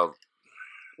 That's how.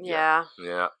 Yeah.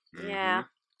 Yeah. Yeah.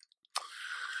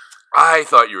 I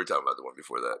thought you were talking about the one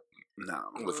before that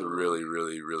No. with the really,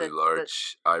 really, really The-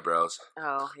 large eyebrows.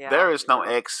 Oh, yeah. There is no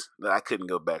ex that I couldn't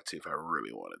go back to if I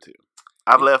really wanted to.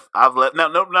 I've left.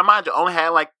 No, mind you, I only had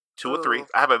like 2 or 3. Ooh.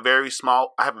 I have a very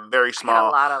small I had a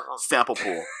small lot of them. sample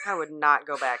pool. I would not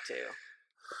go back to.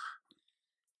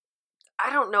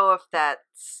 I don't know if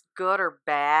that's good or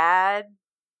bad.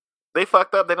 They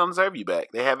fucked up. They don't deserve you back.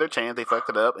 They had their chance. They fucked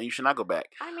it up, and you should not go back.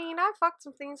 I mean, I fucked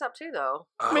some things up too, though.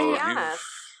 Oh, Be you- honest.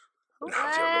 No,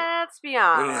 I'm joking. Let's be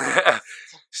honest.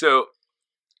 So,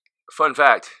 fun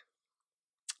fact: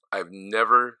 I've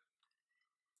never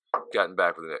gotten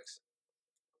back with an ex.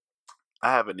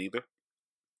 I haven't either.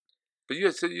 But you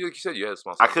said you had a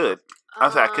small. I could. I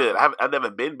said I could. Um, I've never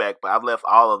been back, but I've left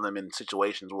all of them in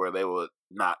situations where they would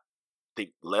not think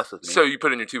less of me. So you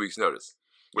put in your 2 weeks notice.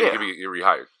 Where Yeah. you're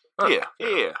rehired. Huh.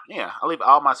 yeah. I leave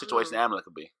all my situations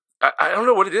amicably. I don't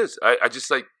know what it is. I just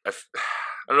like I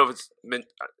don't know if it's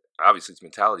obviously it's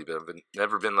mentality, but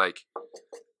never been like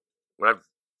when I've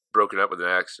broken up with an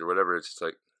ex or whatever. It's just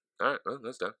like, all right, well,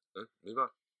 that's done. Move on.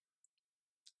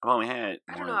 I've only had.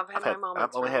 I don't know, I've had my moments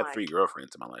I've only where I'm had 3 like,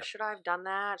 girlfriends in my life. Should I have done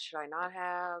that? Should I not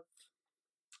have?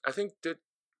 I think that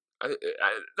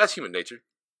that's human nature.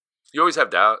 You always have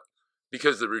doubt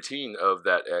because the routine of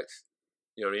that ex.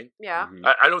 You know what I mean? Yeah.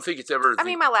 Mhm. I don't think it's ever. I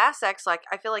mean, my last ex, like,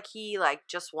 I feel like he, like,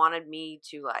 just wanted me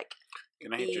to, like,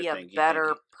 Can I hit be your a thingy, better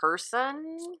thingy?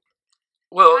 person,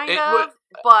 well, kind of.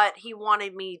 But he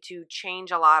wanted me to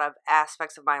change a lot of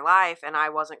aspects of my life, and I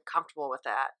wasn't comfortable with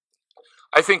that.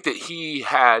 I think that he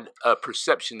had a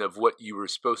perception of what you were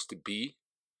supposed to be.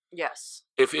 Yes.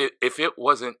 If it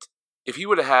wasn't, if he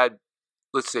would have had,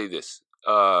 let's say this,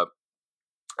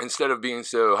 instead of being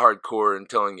so hardcore and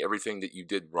telling everything that you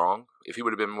did wrong, if he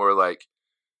would have been more like,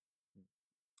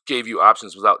 gave you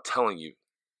options without telling you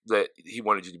that he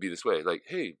wanted you to be this way, like,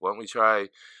 hey, why don't we try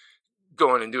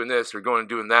going and doing this or going and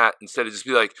doing that, instead of just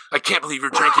be like, I can't believe you're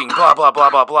drinking, blah, blah, blah,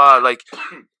 blah, blah. Like,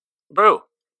 bro,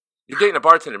 you're dating a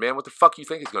bartender, man. What the fuck you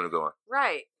think is going to go on?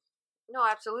 Right. No,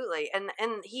 absolutely. And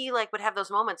he like would have those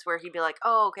moments where he'd be like,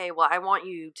 "Oh, okay, well, I want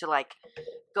you to like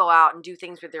go out and do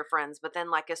things with your friends." But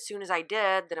then like as soon as I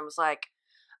did, then it was like,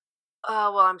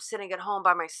 "Oh, well, I'm sitting at home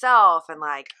by myself and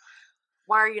like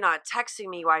why are you not texting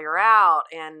me while you're out?"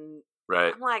 And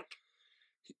Right. I'm like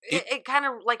it kind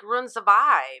of like ruins the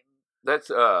vibe. That's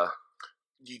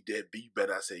You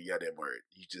better not say you got that word.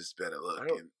 You just better look. I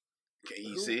don't- And, can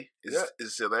you Who? see? Is Yeah. it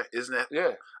still there? Isn't that?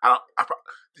 yeah.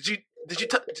 Did you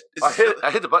touch? Is I it still,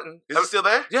 hit the button. is it still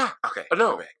there? Yeah. Okay. I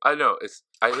know. go back. I know.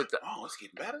 I hit the. Oh, it's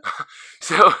getting better.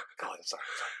 So Oh, I'm sorry.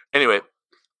 anyway,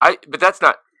 but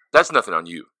that's nothing on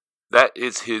you. That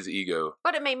is his ego.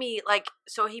 But it made me like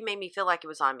so he made me feel like it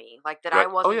was on me, like that Right?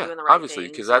 I wasn't oh yeah, doing the right obviously,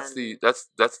 things. because that's and-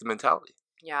 that's the mentality.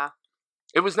 yeah.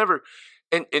 It was never,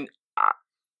 and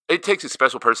it takes a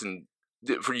special person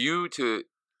for you to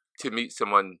meet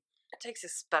someone. It takes a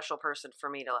special person for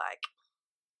me to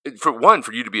like. For one,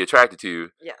 for you to be attracted to,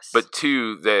 Yes. but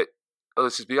two, that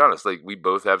let's just be honest, like we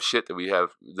both have shit that we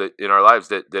have that in our lives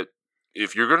that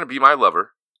if you're going to be my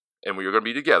lover and we're going to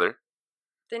be together,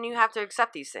 then you have to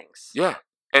accept these things. yeah.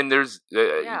 And there's,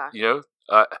 Yeah. you know,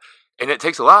 and it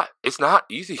takes a lot. It's not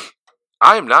easy.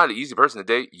 I am not an easy person to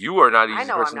date. You are not an easy I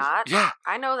know person. I'm not. Yeah.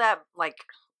 I know that like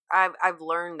I've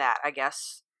learned that, I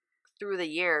guess, through the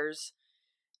years.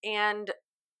 And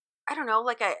I don't know,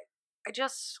 like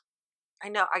I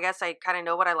know, I guess I kind of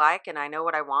know what I like and I know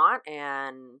what I want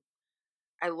and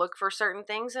I look for certain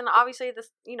things. And obviously this,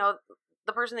 you know,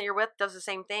 the person that you're with does the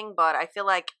same thing. But I feel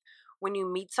like when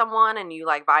you meet someone and you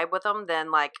like vibe with them,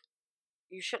 then like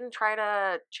you shouldn't try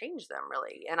to change them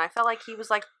really. And I felt like he was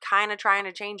like kind of trying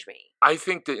to change me. I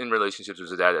think that in relationships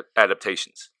there's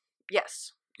adaptations.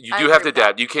 Yes. You I do agree have to with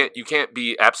that. adapt. You can't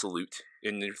be absolute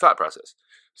in your thought process.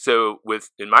 So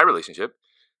in my relationship,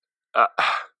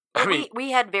 I mean,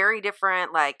 we had very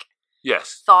different like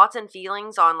yes, thoughts and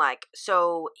feelings on like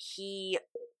so he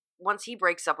once he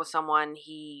breaks up with someone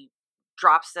he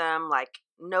drops them like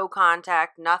no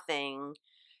contact, nothing.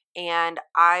 And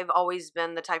I've always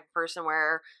been the type of person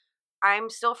where I'm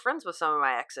still friends with some of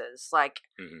my exes. Like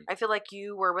Mhm. I feel like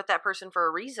you were with that person for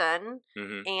a reason,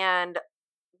 Mhm. and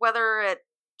whether it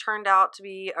turned out to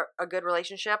be a good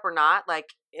relationship or not, like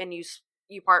and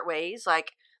you part ways,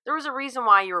 like there was a reason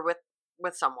why you were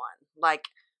with someone. Like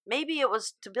maybe it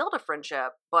was to build a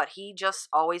friendship, but he just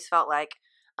always felt like,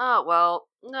 oh well,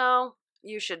 no,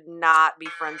 you should not be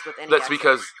friends with any. that's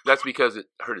exes. because it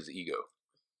hurt his ego.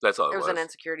 That's all it It was. was an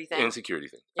insecurity thing. Insecurity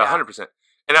thing. Yeah. 100%.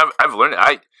 And I've learned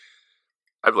it.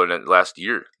 I've learned it last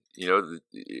year. You know,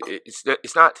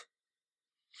 it's not.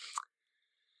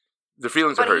 The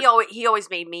feelings are But hurt. he always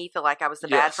made me feel like I was the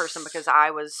bad Yes. person because I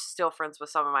was still friends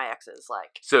with some of my exes.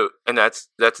 Like So, and that's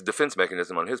a defense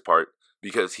mechanism on his part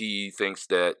because he thinks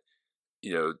that,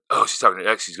 you know, oh, she's talking to her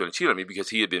ex, she's going to cheat on me because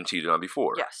he had been cheated on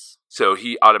before. yes, So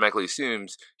he automatically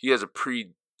assumes he has a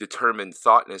predetermined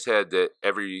thought in his head that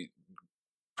every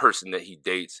person that he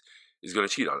dates is going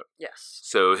to cheat on him. yes,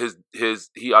 So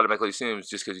he automatically assumes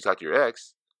just because you talk to your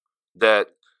ex that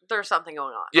there's something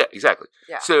going on. yeah, exactly.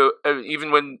 Yeah. So even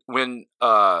when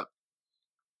I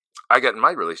got in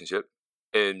my relationship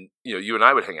and you know you and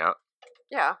I would hang out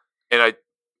Yeah, and I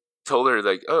told her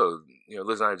like, oh, you know,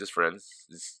 Liz and I are just friends,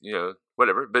 it's, you know,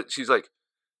 whatever. But she's like,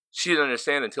 she didn't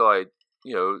understand until I,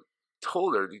 you know,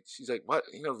 told her. She's like, what?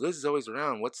 You know, Liz is always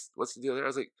around. What's the deal there? I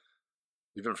was like,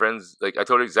 we've been friends. Like I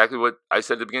told her exactly what I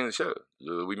said at the beginning of the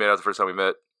show. We met out the first time we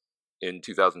met in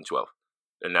 2012,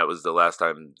 and that was the last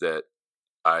time that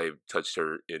I touched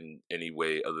her in any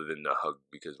way other than a hug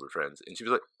because we're friends. And she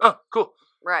was like, oh, cool.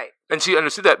 right. And she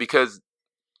understood that because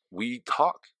we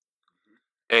talk.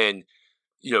 And,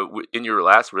 you know, in your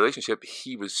last relationship,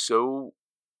 he was so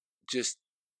just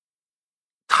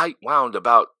tight wound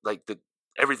about like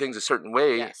everything's a certain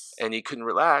way Yes. and he couldn't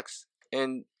relax.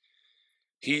 And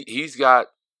he's got,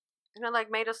 And it like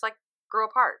made us like grow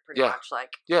apart pretty Yeah. much.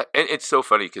 Like yeah. And it's so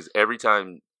funny because every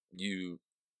time you've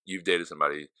dated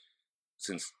somebody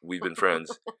since we've been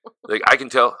friends, like I can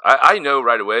tell, I know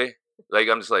right away. Like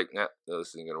I'm just like, nah, no, this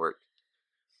isn't gonna work.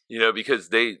 You know, because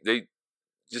they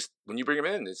just when you bring them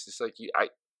in, it's just like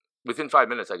within 5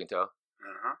 minutes I can tell,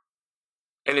 Uh-huh.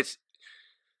 and it's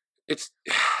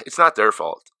it's not their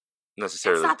fault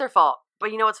necessarily. It's not their fault.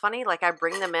 But you know what's funny? Like, I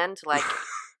bring them in to, like,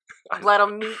 let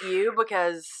them meet you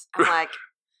because I'm like,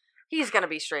 he's going to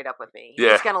be straight up with me.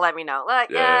 Yeah. He's going to let me know. Like,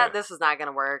 yeah, this is not going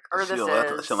to work. Or this is.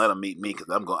 She'll let them meet me because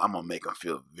I'm gonna make them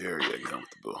feel very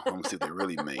uncomfortable. I'm gonna see what they're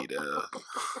really made of.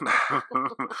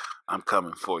 I'm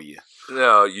coming for you.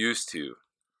 No, used to.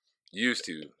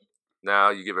 Now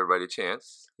you give everybody a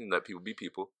chance and let people be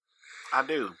people. I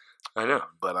do. I know.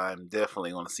 But I'm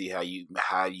definitely gonna see how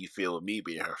you feel with me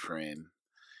being her friend,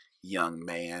 young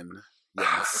man,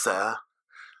 young sir.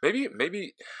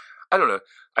 Maybe I don't know.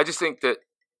 I just think that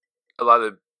a lot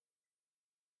of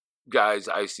guys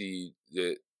I see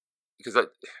that because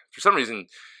for some reason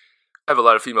I have a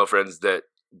lot of female friends that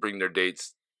bring their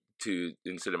dates to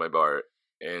and sit at my bar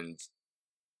and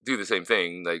do the same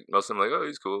thing. Like most of them, are like, oh,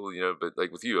 he's cool, you know. But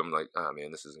like with you, I'm like, oh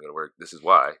man, this isn't gonna work. This is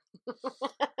why.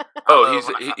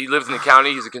 He lives in the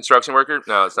county. He's a construction worker.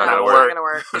 No, it's not gonna work.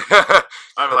 It's not gonna work.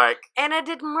 I'm like, and it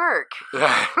didn't work.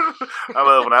 I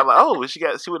love when I'm like, oh, she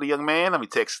with a young man. Let me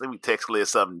text Liz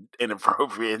something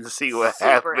inappropriate and see what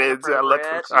Super happens. I look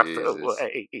across the Jesus.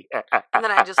 way. And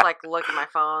then I just like look at my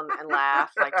phone and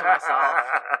laugh like to myself.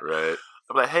 Right.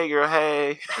 I'm like, hey girl,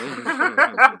 hey.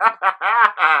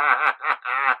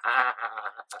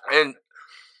 And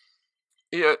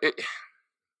you know,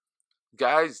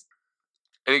 guys,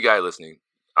 any guy listening,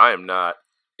 I am not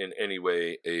in any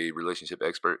way a relationship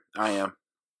expert. I am.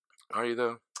 Are you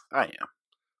though? I am.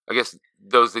 I guess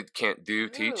those that can't do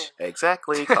teach.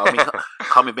 Exactly. Call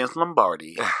me Vince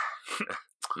Lombardi.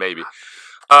 Maybe.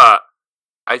 I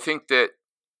think that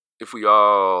if we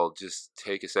all just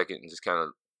take a second and just kind of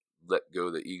let go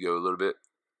of the ego a little bit,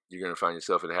 you're going to find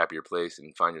yourself in a happier place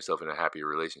and find yourself in a happier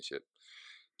relationship.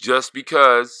 Just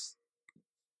because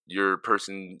your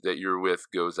person that you're with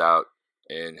goes out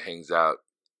and hangs out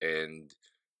and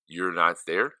you're not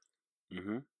there,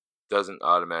 doesn't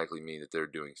automatically mean that they're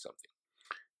doing something.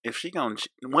 If she gonna,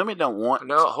 women don't want.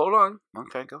 No, hold on.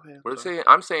 Okay, go ahead.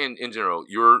 I'm saying in general,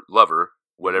 your lover,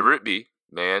 whatever it be,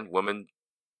 man, woman,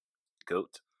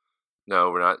 goat. No,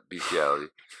 we're not bestiality.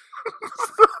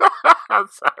 I'm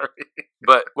sorry.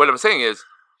 But what I'm saying is,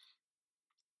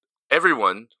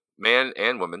 everyone, man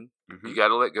and woman, you got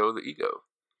to let go of the ego.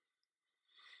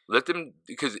 Let them,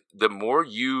 because the more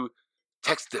you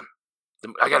text them,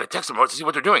 I got to text them to see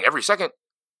what they're doing every second,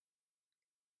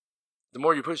 the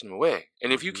more you're pushing them away.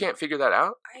 And if you can't figure that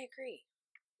out, I agree.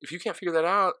 If you can't figure that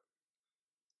out,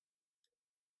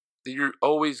 then you're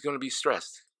always going to be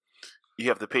stressed. You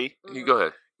have to pee? You go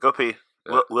ahead. Go pee.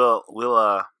 Yeah. We'll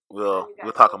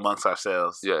talk amongst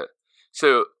ourselves. Yeah.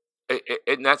 So,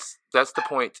 and that's the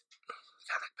point.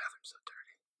 God, that bathroom's so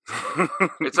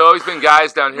dirty. It's always been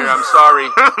guys down here. I'm sorry.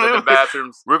 The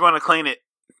bathrooms. We're going to clean it.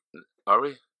 Are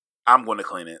we? I'm going to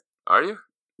clean it. Are you?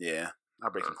 Yeah. I'll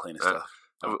bring some cleaning stuff.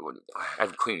 I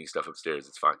have cleaning stuff upstairs.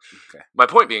 It's fine. Okay. My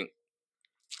point being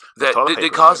that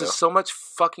it causes so much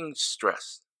fucking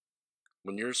stress.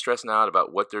 When you're stressing out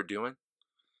about what they're doing,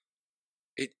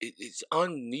 it's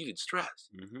unneeded stress.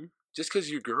 Just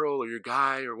because your girl or your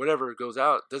guy or whatever goes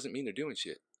out doesn't mean they're doing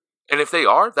shit. And if they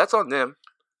are, that's on them.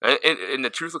 And the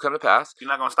truth will come to pass. You're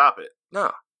not going to stop it.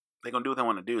 No. They're going to do what they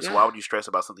want to do. So why would you stress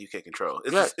about something you can't control?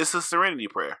 It's a serenity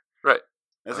prayer. Right.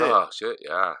 That's it. Oh, shit,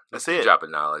 yeah. That's it.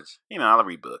 Dropping knowledge. You know, I'll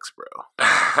read books, bro.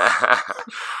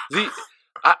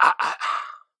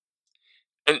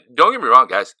 And don't get me wrong,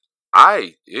 guys.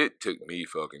 It took me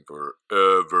fucking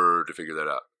forever to figure that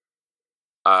out.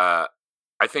 I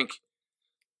think,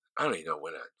 I don't even know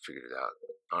when I figured it out,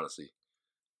 honestly.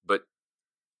 But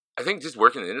I think just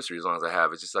working in the industry as long as I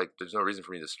have, it's just like, there's no reason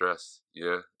for me to stress, you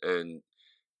know? And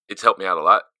it's helped me out a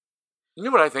lot. You know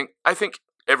what I think? I think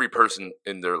every person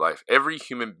in their life, every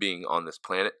human being on this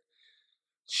planet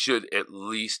should at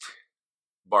least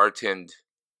bartend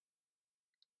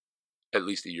at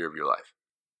least a year of your life.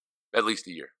 At least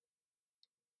a year.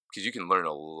 Because you can learn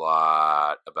a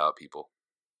lot about people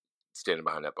standing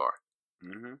behind that bar.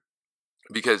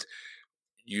 Because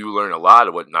you learn a lot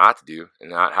of what not to do and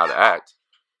not how to act.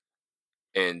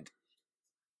 And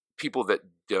people that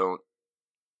don't...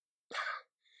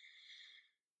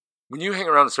 When you hang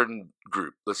around a certain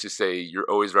group, let's just say you're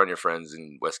always around your friends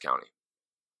in West County.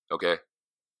 Okay?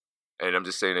 And I'm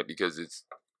just saying it because it's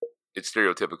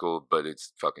stereotypical, but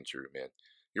it's fucking true, man.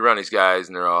 You're around these guys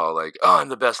and they're all like, oh, I'm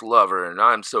the best lover and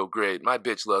I'm so great. My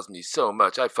bitch loves me so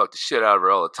much. I fuck the shit out of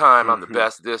her all the time. I'm the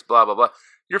best at this, blah, blah, blah.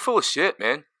 You're full of shit,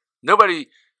 man. Nobody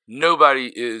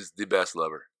is the best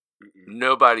lover.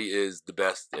 Nobody is the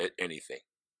best at anything.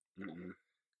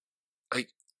 Like,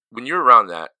 when you're around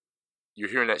that, you're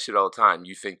hearing that shit all the time.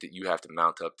 You think that you have to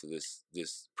mount up to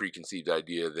this preconceived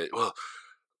idea that, well,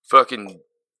 fucking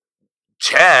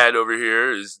Chad over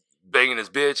here is banging his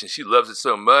bitch and she loves it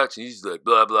so much and he's like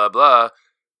blah blah blah.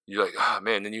 You're like, oh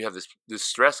man, then you have this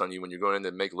stress on you when you're going in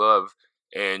to make love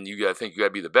and you gotta think you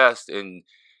gotta be the best and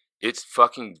it's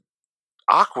fucking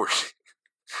awkward.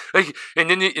 Like, and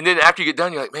then after you get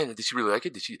done, you're like, man, did she really like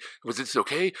it? Was this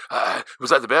okay? Was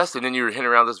that the best? And then you're hinting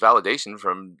around this validation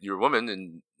from your woman,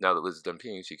 and now that Liz is done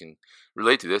peeing, she can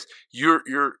relate to this. You're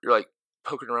like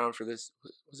poking around for this.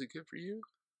 Was it good for you?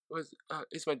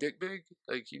 Is my dick big?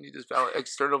 Like, you need this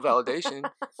external validation.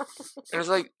 And it's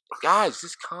like, guys,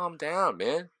 just calm down,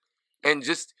 man, and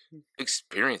just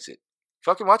experience it.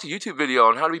 Fucking watch a YouTube video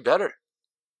on how to be better.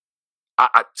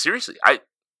 Seriously,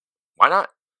 why not?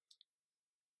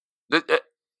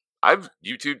 I've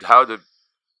YouTubed how to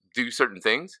do certain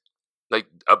things, like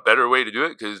a better way to do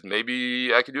it, because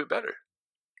maybe I could do it better.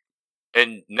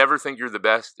 And never think you're the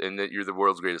best and that you're the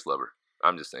world's greatest lover.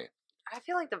 I'm just saying. I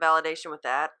feel like the validation with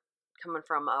that, coming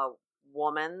from a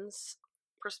woman's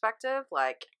perspective,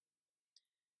 like,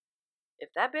 if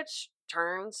that bitch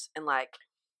turns and, like,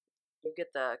 you get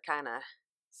the kind of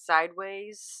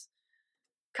sideways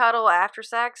cuddle after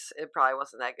sex, it probably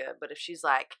wasn't that good. But if she's,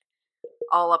 like,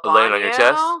 all up laying on your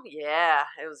chest? Yeah,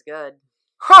 it was good.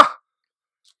 Huh.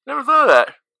 Never thought of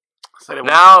that. Say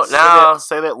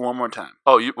that one more time.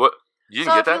 Oh, you didn't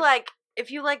get that?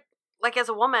 If you like as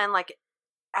a woman, like,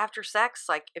 after sex,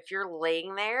 like, if you're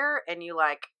laying there and you,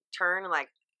 like, turn and, like,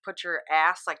 put your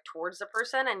ass, like, towards the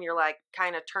person and you're, like,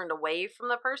 kind of turned away from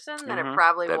the person, then it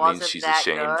probably That means wasn't she's that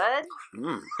ashamed.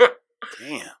 good.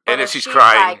 Damn. But And if she's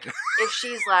crying. if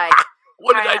she's, like,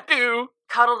 What did I do?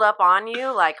 cuddled up on you,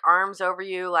 like, arms over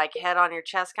you, like, head on your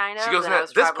chest, kind of, She goes then in it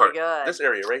was this probably part, good. this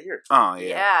area right here. Oh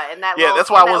yeah. Yeah, and that Yeah, little, that's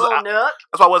why I little wasn't- nook.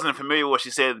 That's why I wasn't familiar with what she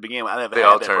said at the beginning. I never They had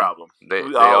all that turn. problem.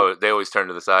 They always turn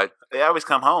to the side. They always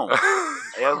come home.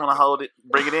 They always want to hold it,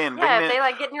 bring it in. Yeah, bring if it they, in.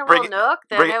 like, get in your bring little it- nook,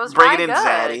 then bring it was bring probably it in, good.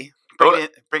 Zaddy. Bring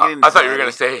it in. I thought you were Zaddy.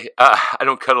 gonna say I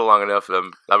don't cuddle long enough.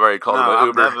 I've already called him an I've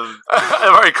Uber. never-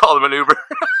 I've already called him an Uber.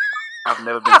 I've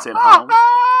never been sent home.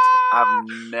 I've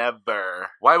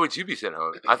never. Why would you be sent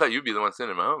home? I thought you'd be the one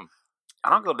sending him home. I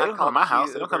don't go. They don't come to my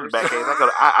house. They don't come to the back cave. Ubers.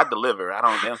 I deliver. They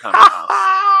don't come to my house.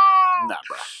 Nah,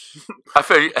 bro. I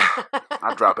feel you.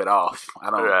 I drop it off.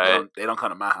 Right. They don't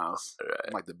come to my house. Right.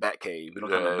 I'm like the Bat Cave. We don't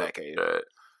come to the Bat Cave. Right.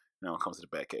 No one comes to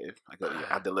the Bat Cave.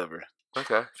 I deliver.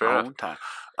 Okay, fair enough. On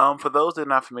time. For those that are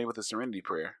not familiar with the Serenity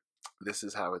Prayer, this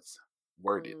is how it's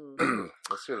worded.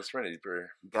 Let's do the Serenity Prayer.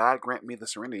 God grant me the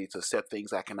serenity to accept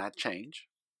things I cannot change,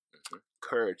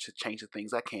 courage to change the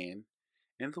things I can,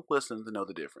 and the wisdom to know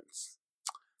the difference.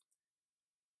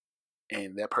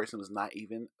 And that person was not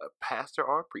even a pastor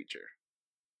or a preacher,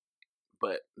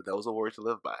 but those are words to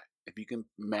live by. If you can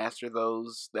master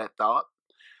that thought,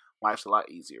 life's a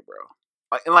lot easier, bro.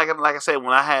 Like I said,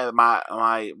 when I had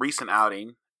my recent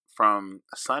outing from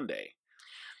Sunday,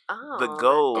 the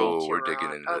goal. Oh, we're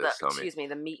digging into this. Tell me. Excuse me,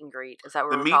 the meet and greet. Is that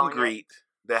what The we're meet calling and greet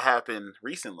that happened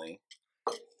recently.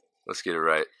 Let's get it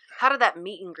right. it? How did that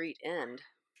meet and greet end?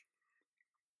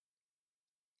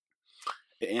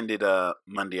 It ended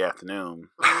Monday afternoon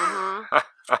when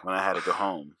I had to go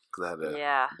home because I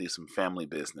had to do some family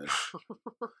business,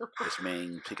 which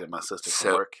means picking up my sister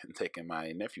from work and taking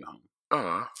my nephew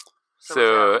home.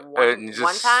 So and just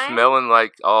one time? smelling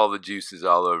like all the juices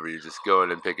all over you, just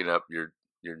going and picking up your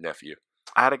nephew.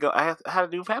 I had to go. I had to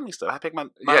do family stuff. I picked my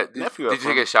nephew up. Did you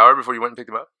take a shower before you went and picked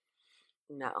him up?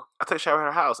 No. I took a shower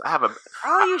at her house.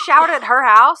 Oh, you showered at her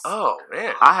house? Oh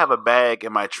man. I have a bag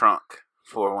in my trunk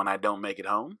for when I don't make it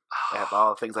home. I have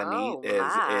all the things I need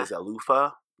as a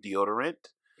loofah, deodorant,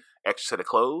 extra set of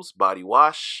clothes, body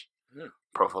wash,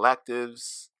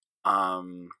 prophylactives,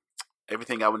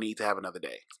 everything I would need to have another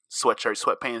day. Sweatshirt,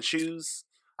 sweatpants, shoes.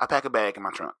 I pack a bag in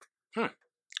my trunk.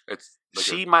 It's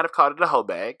She might have called it a hoe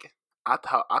bag. I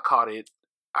caught it.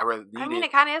 I rather need it. I mean,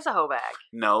 it kind of is a hoe bag.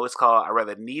 No, it's called I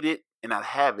rather need it and not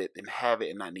have it than have it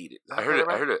and not need it. I heard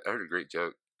a great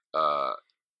joke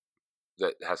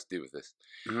that has to do with this.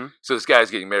 Mm-hmm. So this guy's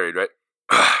getting married, right?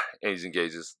 And he's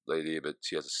engaged to this lady, but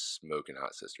she has a smoking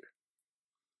hot sister.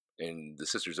 And the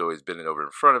sister's always been over in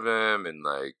front of him and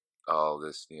like all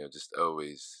this, just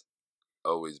always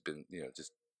been,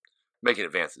 just making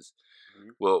advances. Mm-hmm.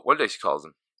 Well, one day she calls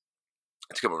him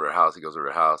to come over to her house. He goes over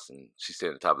to her house and she's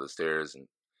standing at the top of the stairs and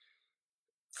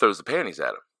throws the panties at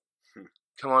him.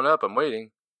 Come on up, I'm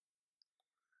waiting.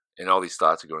 And all these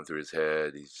thoughts are going through his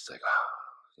head. He's just like, oh.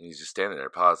 And he's just standing there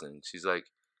pausing. She's like,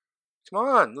 come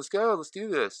on, let's go, let's do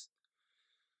this.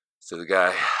 So the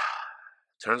guy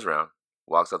turns around,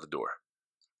 walks out the door.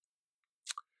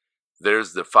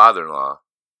 There's the father-in-law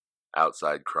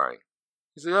outside crying.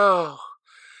 He's like, oh,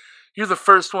 You're the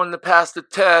first one to pass the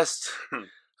test.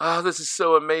 Oh, this is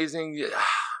so amazing.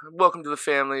 Welcome to the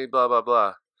family, blah, blah,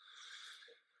 blah.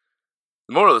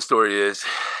 The moral of the story is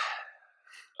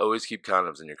always keep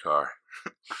condoms in your car.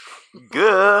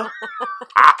 Good.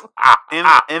 in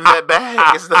that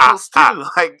bag is those too.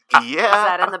 Like, yeah. Is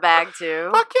that in the bag too?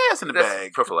 Fuck yeah, it's in the That's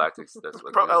bag. prophylactics. That's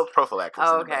what it is. Prophylactics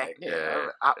Oh, in the okay. bag. Yeah.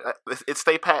 It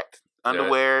stay packed.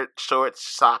 Underwear, shorts,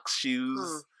 socks,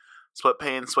 shoes,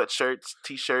 sweatpants, sweatshirts,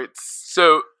 t-shirts.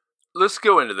 So let's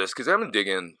go into this because I'm going to dig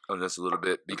in on this a little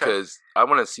bit because I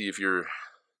want to see if you're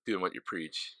doing what you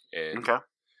preach. And Okay.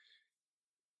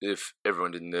 if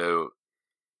everyone didn't know,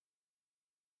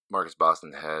 Marcus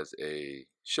Boston has a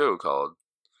show called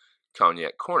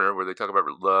Cognac Corner where they talk about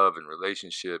love and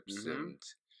relationships and,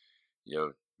 you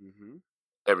know,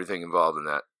 everything involved in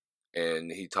that.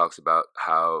 And he talks about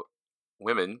how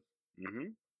women,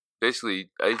 basically,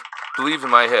 I believe in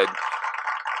my head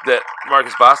that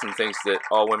Marcus Boston thinks that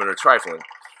all women are trifling.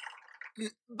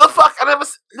 The fuck? I never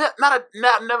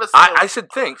never said. I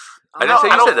said thinks. I didn't say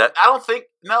you said that. I don't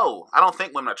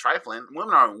think women are trifling.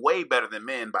 Women are way better than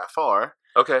men by far.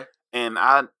 Okay. And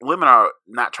women are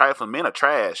not trifling. Men are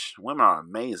trash. Women are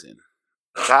amazing.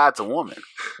 God's a woman.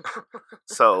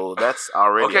 So that's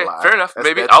already a lie. Fair enough.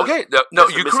 Maybe. Okay. No,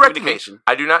 you corrected me.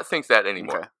 I do not think that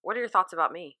anymore. Okay. What are your thoughts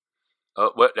about me?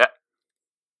 What?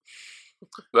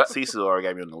 What? Cecil already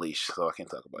got me on the leash, so I can't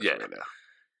talk about it right now.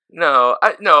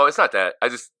 No, it's not that. I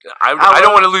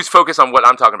don't want to lose focus on what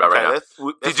I'm talking about right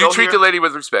now. Did you treat the lady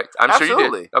with respect? I'm sure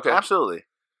you did. Okay. Absolutely.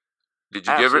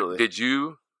 Did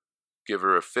you give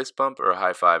her a fist bump or a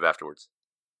high five afterwards?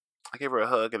 I gave her a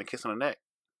hug and a kiss on the neck.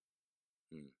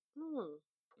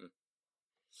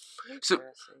 So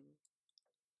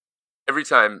every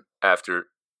time after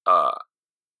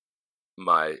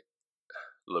my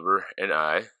lover and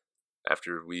I,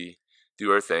 after we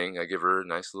do our thing, I give her a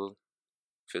nice little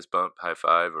fist bump, high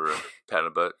five, or a pat on the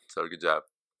butt. So good job.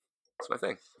 That's my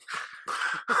thing.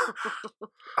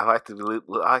 I like to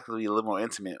be a little more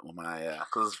intimate with my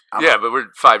but we're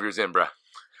 5 years in, bruh.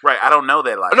 Right, I don't know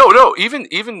that life. No.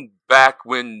 Even back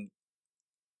when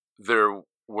there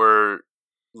were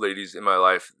ladies in my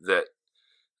life that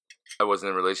I wasn't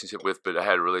in a relationship with, but I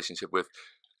had a relationship with.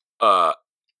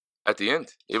 At the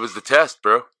end, it was the test,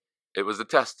 bro. It was the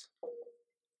test.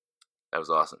 That was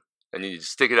awesome. And you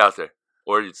just stick it out there,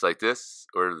 or it's like this,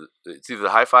 or it's either the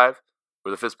high five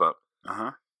or the fist bump.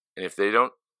 And if they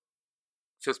don't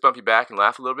fist bump you back and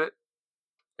laugh a little bit,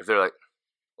 if they're like,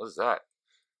 "What is that?"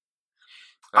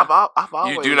 I've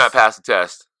always... You do not pass the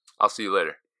test. I'll see you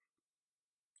later.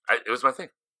 It was my thing.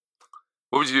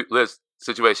 What would you do, Liz?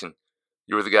 Situation.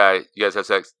 You were the guy. You guys have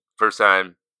sex first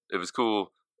time. It was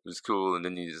cool. And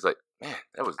then you just like, man,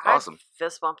 that was awesome. I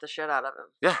fist bump the shit out of him.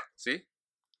 Yeah. See.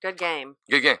 Good game.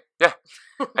 Good game. Yeah.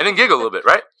 And then giggle a little bit,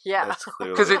 right? Yeah. That's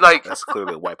clearly, that's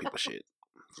clearly white people shit.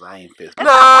 I ain't fist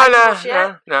bumping.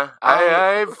 No.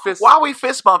 I fist. Why are we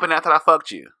fist bumping after I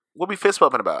fucked you? What we fist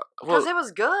bumping about? Because it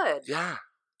was good. Yeah.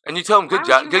 And you tell him good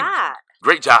job. Mad?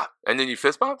 Great job. And then you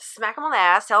fist bump? Smack him on the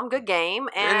ass, tell him good game,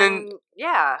 and then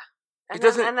yeah. And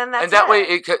then that's that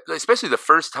way, especially the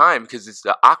first time, because it's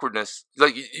the awkwardness.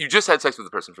 Like you just had sex with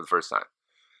the person for the first time.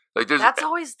 Like that's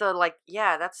always the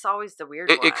that's always the weird.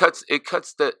 It cuts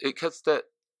that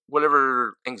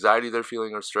whatever anxiety they're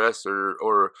feeling or stress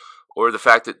or the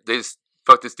fact that they just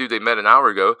fucked this dude they met an hour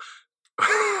ago.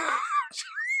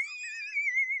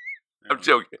 I'm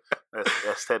joking.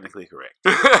 That's technically correct.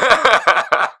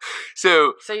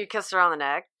 So you kissed her on the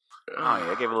neck. Oh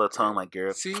yeah, I gave her a little tongue like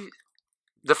girl. See,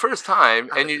 the first time,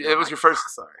 and it was your first.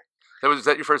 Sorry, was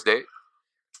that your first date?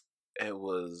 It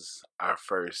was our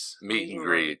first meet and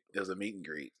greet. It was a meet and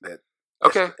greet that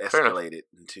escalated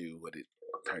into what it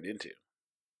turned into.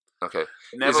 Okay,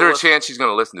 is there a chance she's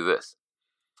going to listen to this?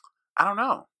 I don't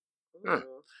know.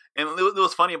 And it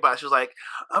was funny about it. She was like,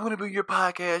 "I'm going to be your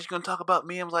podcast. You're going to talk about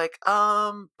me." I'm like,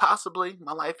 possibly.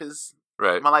 My life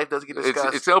doesn't get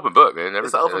discussed. It's an open book, man.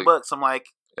 It's an open book. So I'm like,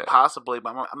 possibly,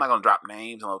 but I'm not going to drop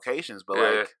names and locations. But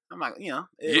I'm like,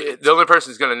 the only person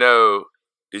who's going to know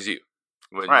is you.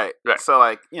 Right. So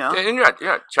like, and you're not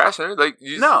trashing her. Like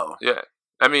no. Yeah.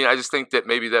 I mean, I just think that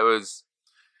maybe that was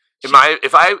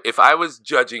if I was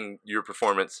judging your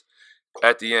performance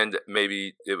at the end,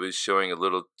 maybe it was showing a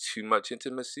little too much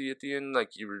intimacy at the end,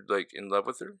 like you were like in love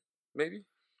with her, maybe.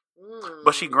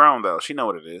 But she grown though. She know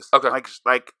what it is. Okay.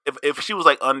 Like if she was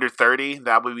like under 30,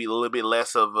 that would be a little bit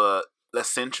less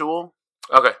sensual.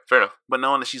 Okay, fair enough. But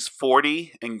knowing that she's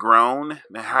 40 and grown,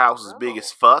 and her house is big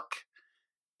as fuck,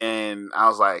 and I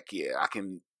was like, yeah, I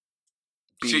can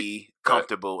be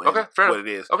comfortable in Okay, fair what enough.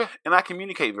 it is. Okay. And I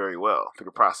communicate very well through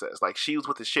the process. Like, she was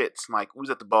with the shits. Like, we was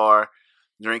at the bar,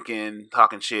 drinking,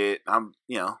 talking shit. I'm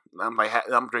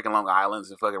drinking Long Island's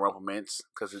and fucking Rumple Mints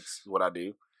because it's what I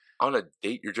do. On a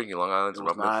date, you're drinking Long Island's It and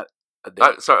was Rumple Mints? not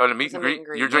a date. Sorry, on a meet It's and a meet greet, and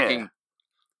greet. you're drinking... Yeah.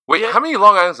 Wait, Yeah. how many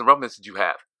Long Island's and Rumple Mints did you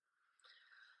have?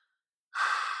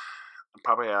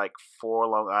 Probably like 4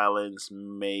 Long Island's,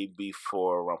 maybe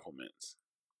 4 Rumple Mints.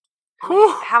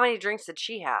 How many drinks did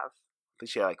she have? I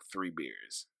think she had like 3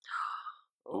 beers.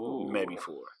 Ooh. Maybe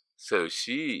 4. So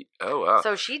she... Oh, wow.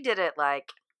 So she did it like...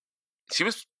 She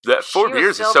was... That 4 She was beers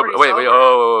is still so... pretty Wait, sober.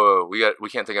 oh, we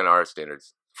can't think on our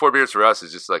standards. 4 beers for us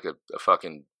is just like a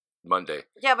fucking Monday.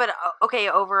 Yeah, but okay,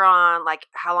 over on like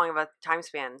how long of a time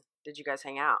span did you guys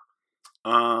hang out?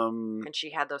 And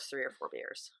she had those 3 or 4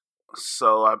 beers.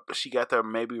 So she got there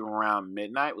maybe around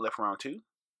midnight. We left around 2.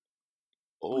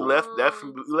 Oh. We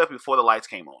left before the lights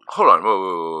came on. Hold on.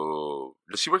 Whoa.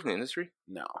 Does she work in the industry?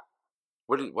 No.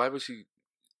 Why was she...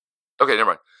 Okay, never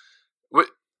mind. What,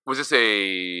 was this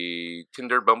a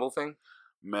Tinder Bumble thing?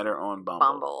 Met her on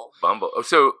Bumble. Bumble. Oh,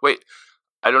 so, wait.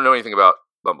 I don't know anything about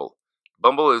Bumble.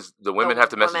 Bumble is the women have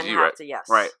to message Women you, have right? to, yes.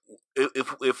 Right.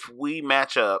 If we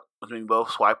match up, when we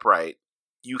both swipe right,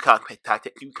 you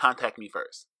contact me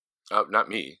first. Oh, not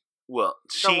me. Well,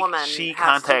 woman she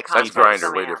has to contacts That's me contact first. Grindr,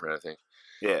 way somebody. different, I think.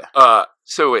 Yeah.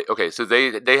 So wait, okay, so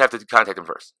they have to contact them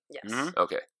first. Yes. Mhm.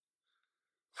 Okay.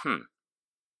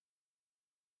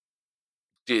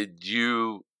 Did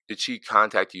she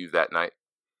contact you that night?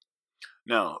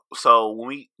 No. So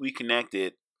when we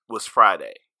connected was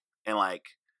Friday, and like,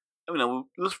 we do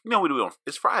it on.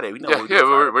 It's Friday. We know. what we do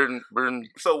on Friday. we're in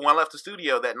So when I left the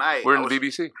studio that night, the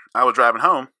BBC. I was driving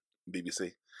home.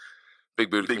 BBC. Big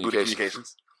Booty Big Booty Communications.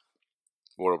 Communications.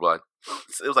 Worldwide.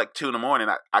 It was like 2 a.m.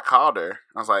 I called her.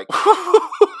 I was like,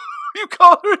 You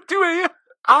called her at 2 a.m.?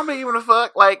 I don't even a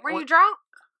fuck. Like, Were you drunk?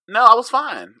 No, I was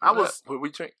fine. What we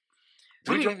drink?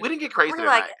 We didn't get crazy We're that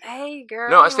like, night. hey girl.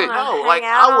 No, I you stayed- wanna no, hang like,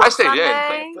 out I on stayed in.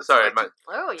 Sunday? Sorry,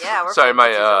 Oh yeah, we're Sorry,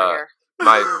 playing my, footsies over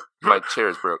here. my chair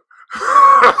is broke.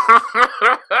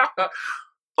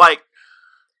 Like,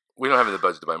 We don't have the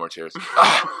budget to buy more chairs.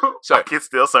 I Sorry. can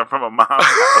steal some from my mom's house.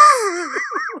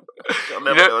 You'll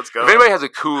never know what's If going. anybody has a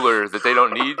cooler that they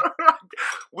don't need,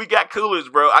 We got coolers,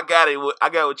 bro. I got it. I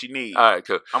got what you need. all right,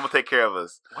 cool. I'm gonna take care of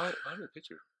us. Why the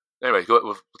picture? Anyway,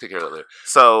 we'll take care of that later.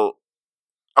 So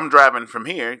I'm driving from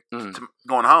here Mhm. to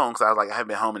going home because I was like, I haven't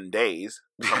been home in days.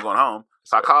 So I'm going home.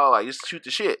 So I called, like, just shoot the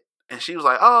shit, and she was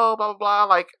like, oh, blah blah blah.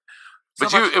 Like,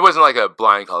 But so much- it wasn't like a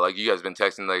blind call. Like you guys been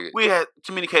texting. Like we had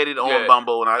communicated on Yeah.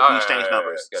 Bumble, and we Alright, exchanged alright,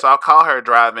 numbers. gotcha. So I'll call her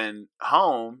driving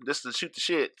home just to shoot the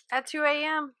shit. At 2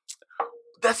 a.m.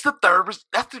 That's the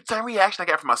same reaction I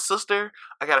got from my sister.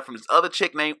 I got it from this other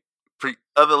chick named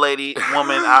other lady,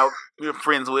 woman we were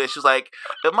friends with. She was like,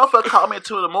 if motherfucker called me at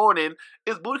 2 a.m,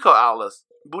 it's booty call hours.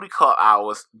 Booty call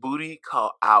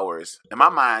hours. And my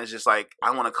mind is just like, I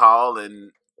want to call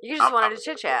and You just wanted to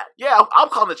chit chat. yeah, I'm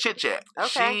calling the chit chat. Okay.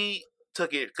 She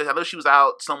took it because I know she was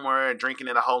out somewhere drinking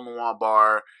at a hole in the wall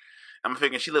bar. I'm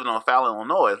thinking she lived in O'Fallon,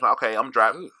 Illinois. It's like, okay, I'm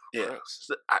driving. Ooh, Yeah, gross.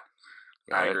 So I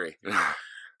Right. agree.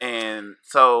 And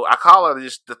so I call her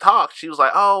just to talk. She was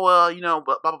like, "Oh well,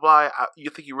 blah blah blah.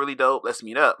 You think you're really dope? Let's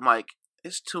meet up." I'm like,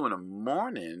 "It's 2 a.m.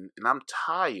 and I'm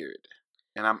tired,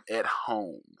 and I'm at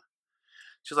home."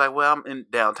 She's like, "Well, I'm in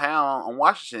downtown on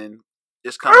Washington.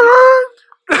 Just come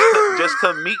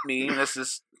meet me, and let's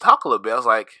just talk a little bit." I was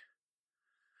like,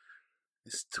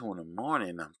 "It's 2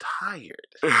 a.m. I'm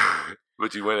tired."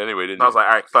 But you went anyway, didn't And I you? was like,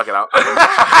 "All right, fuck it out."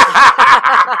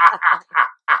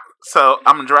 So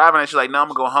I'm driving, and she's like, "No, I'm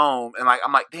gonna go home." And like,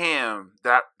 I'm like, "Damn,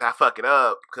 did I fuck it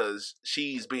up?" Because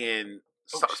she's being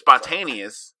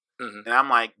spontaneous, Mhm. and I'm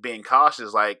like being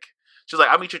cautious. Like, she's like,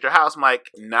 "I'll meet you at your house." I'm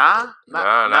like, "Nah,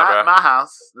 Nah, not bro. at my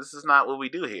house. This is not what we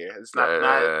do here. It's not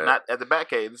Right. not at the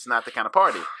Batcave. This is not the kind of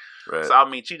party." Right. So I'll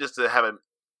meet you just to have a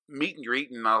meet and greet.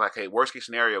 And I was like, "Hey, worst case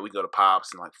scenario, we go to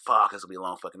Pops." And like, "Fuck, this will be a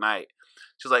long fucking night."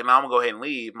 She's like, "No, I'm gonna go ahead and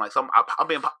leave." I'm like, "So I'm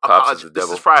being Pops is apologetic. the This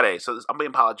devil. is Friday, so I'm being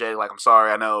apologetic. Like, I'm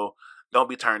sorry. I know. Don't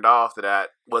be turned off that I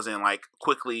wasn't like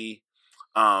quickly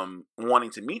wanting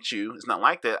to meet you. It's not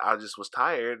like that. I just was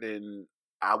tired and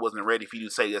I wasn't ready for you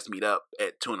to say let's meet up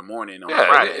at 2 a.m. on Yeah,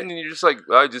 Friday." and you're just like,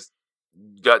 I just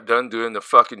got done doing the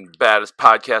fucking baddest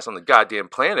podcast on the goddamn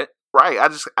planet. Right. I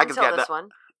just Until got this done. one.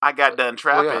 I got done Well,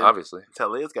 trapping. yeah, obviously. Until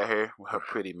Liz got here with her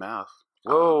pretty mouth.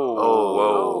 Whoa,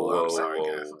 Oh, whoa, I'm sorry,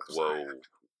 whoa, guys. I'm whoa. sorry.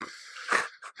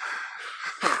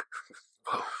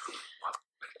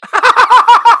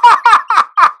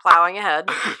 Plowing ahead.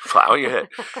 Plowing ahead.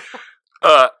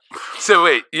 So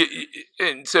wait,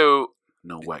 and so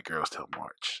No white girls till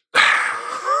March.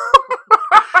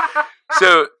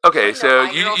 So okay, No, so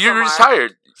my you girl's you're so just March.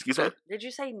 tired. Excuse me. Did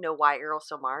you say no white girl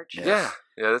so March? Yes. Yeah.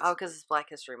 That's, Oh, because it's Black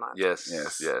History Month. yes.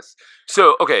 Yes.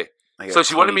 So okay, I got so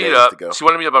she wanted 20 me to days meet up. to go. She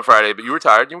wanted to meet up on Friday, but you were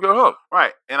tired. You were going home.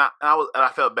 Right, and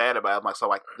I felt bad about it. I'm like, so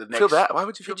like the next. Feel bad? Why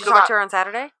would you feel Did bad? you talk to her on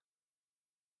Saturday?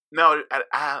 No,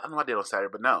 I don't know what I did on Saturday,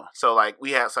 but no. So like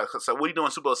we had so what are you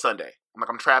doing Super Bowl Sunday? I'm like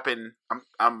I'm trapping.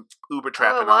 I'm Uber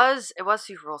trapping. Oh, it was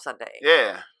Super Bowl Sunday.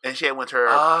 Yeah, and she had went to her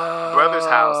brother's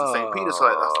house in St. Peter. So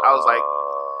I was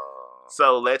like,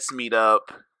 so let's meet up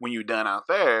when you're done out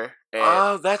there. And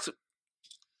Oh, that's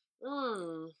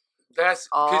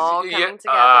All yeah, coming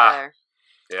together.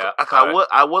 yeah.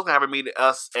 I was gonna have her meet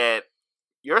us at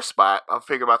your spot. I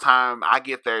figure by the time I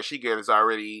get there, she gets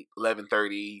already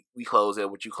 11:30. We close at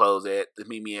what you close at to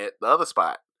meet me at the other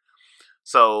spot.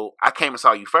 So I came and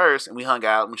saw you first, and we hung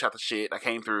out and we shot the shit. I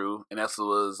came through, and that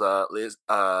was Liz,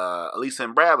 Elisa,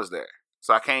 and Brad was there.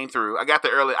 So I came through. I got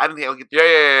there early. I didn't think I would get.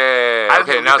 Yeah. I didn't think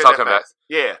Okay, I now would it's get all there come back. fast.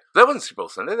 Yeah, That wasn't Super Bowl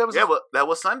Sunday. That was but that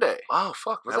was Sunday. Oh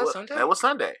fuck, was that Sunday? That was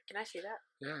Sunday. Can I see that?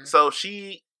 Yeah. So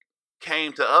she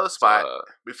came to the other spot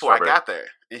before Strawberry. I got there,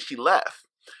 and she left.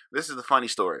 This is the funny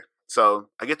story. So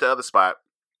I get to the other spot.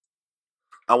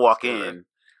 I walk in.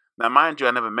 Now, mind you,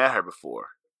 I never met her before.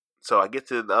 So I get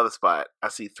to the other spot. I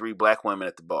see 3 black women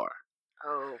at the bar,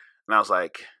 Oh. and I was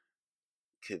like,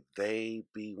 "Could they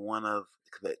be one of?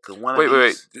 Could one Wait, of wait,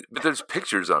 these?" wait. But there's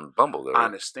pictures on Bumble, though. I Right?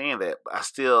 understand that, but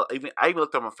I even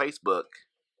looked up on Facebook,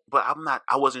 but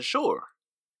I wasn't sure.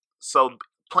 So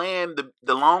playing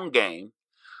the long game,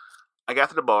 I got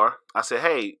to the bar. I said,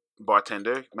 "Hey,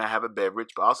 bartender, may I have a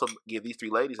beverage? But also give these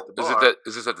 3 ladies at the bar."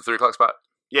 Is this at the 3:00 spot?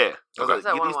 Yeah. I was Okay. like, Is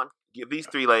that give, these, 101? give these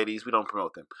 3 ladies. We don't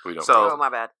promote them. We don't. So- Oh, my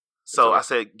bad. So okay. I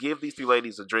said, give these 3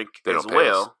 ladies a drink They as don't pay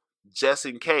well, us. just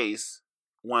in case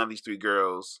one of these 3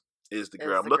 girls is the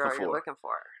girl I'm looking You're for. looking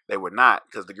for. They were not,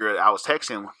 because the girl I was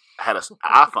texting had an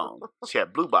iPhone. She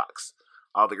had Blue Box.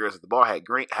 All the girls at the bar had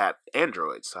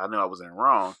Androids, so I knew I was in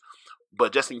wrong.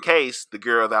 But just in case the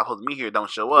girl that I was supposed to meet here don't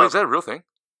show Wait, up, is that a real thing?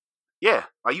 yeah,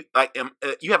 you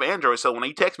have an Android, so when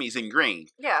you text me, it's in green.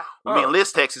 Yeah. When me and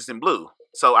Liz text, it's in blue.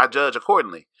 So I judge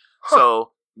accordingly. Huh.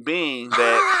 So being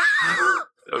that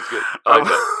That was good. I like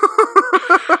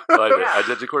that. I like Yeah. that. I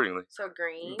judge accordingly. So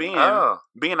green, being Oh,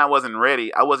 I wasn't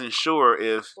ready. I wasn't sure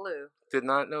if blue. did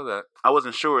not know that.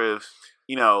 the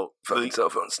Cell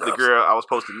phone the snubs. girl I was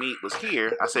supposed to meet was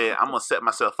here. I said I'm gonna set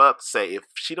myself up to say if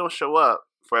she don't show up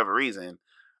for whatever reason,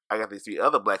 I got these 3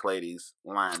 other black ladies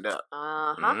lined up.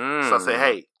 Uh-huh. So I say,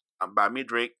 hey, buy me a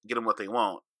drink, get them what they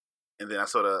want, and then I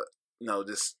sort of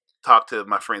just talk to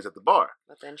my friends at the bar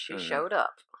But then she Mhm. showed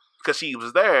up. because she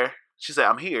was there. She said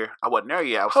I'm here. I wasn't there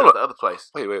yet. I was Hold still at on. the other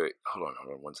place. Wait. Hold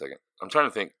on 1 second. I'm trying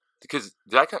to think because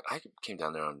I came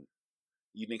down there on.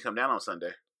 You didn't come down on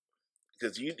Sunday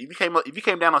because if you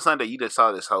came down on Sunday, you just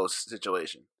saw this whole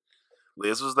situation.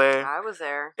 Liz was there. I was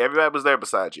there. Everybody was there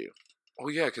besides you. Oh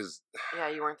yeah, because Yeah,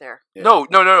 you weren't there. Yeah. no.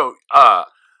 I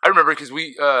remember because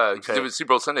we because Okay. it was Super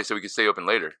Bowl Sunday, so we could stay open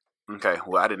later. Okay,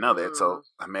 well I didn't know that, so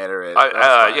I met her at.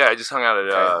 I just hung out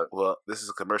at. Okay. Well, this is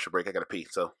a commercial break. I gotta pee.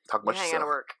 So talk You about hang out yourself. at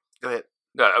work. Go ahead.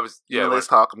 No, I was Yeah, yeah. let's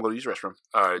talk. I'm going to use the restroom.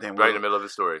 All right, Then right in we'll- the middle of the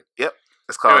story.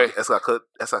 It's called. Anyway.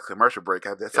 That's a commercial break.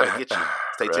 That's how to get you.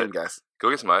 Stay Right. tuned, guys. Go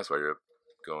get some ice while you're up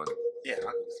going. Yeah.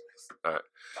 All right.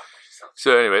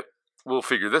 So anyway, we'll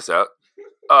figure this out.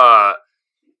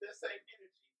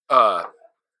 What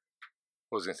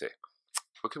was I gonna say?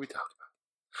 What could we talk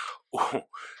about? Oh,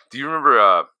 do you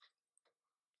remember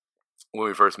when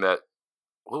we first met?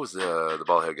 What was the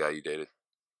bald head guy you dated?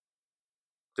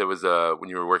 That was when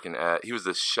you were working at. He was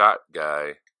the shot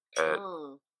guy at.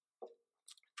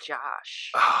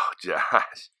 Josh. Oh,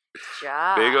 Josh,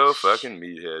 Josh. big old fucking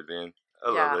meathead, man.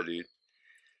 I Yeah. love that dude.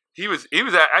 He was.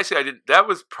 Actually, I did. That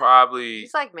was probably.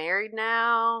 He's like married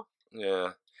now.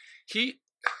 Yeah.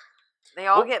 They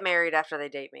all Well- get married after they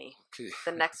date me.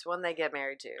 The next one they get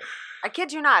married to. I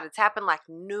kid you not. It's happened like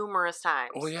numerous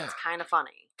times. Well, yeah. It's kind of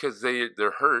funny. Because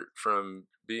they're hurt from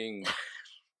being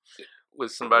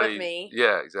with somebody. With me.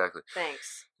 Yeah, exactly.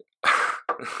 Thanks.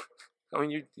 I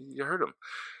mean, you hurt them.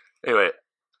 Anyway,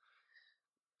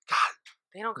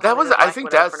 They don't. Call that me was. the I Black think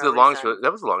Widow that's for the no longest. reason.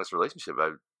 That was the longest relationship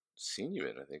I've seen you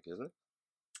in. I think, isn't it?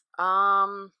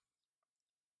 I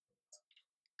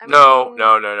No. mean,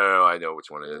 I know which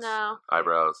one it is. No.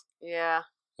 Eyebrows. Yeah.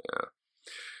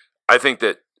 I think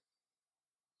that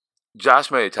Josh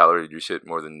may have tolerated your shit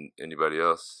more than anybody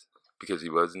else because he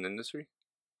was in the industry.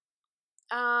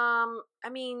 I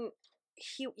mean,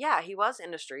 he was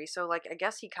industry, so like I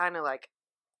guess he kind of like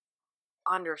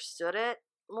understood it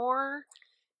more,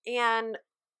 and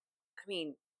I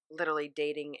mean, literally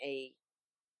dating a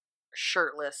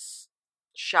shirtless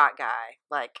shot guy.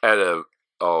 Like, At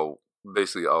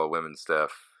basically all women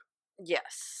staff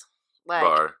yes. Like,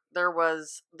 bar. there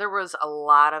was a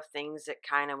lot of things that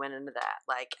kind of went into that.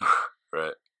 Like,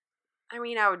 Right. I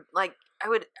mean,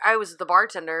 I was the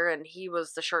bartender and he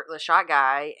was the shirtless shot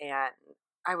guy, and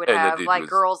I would And the have dude like was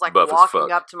girls like buff as walking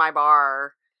fuck. up to my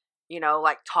bar,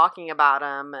 like talking about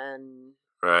him, and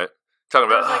Right. Talking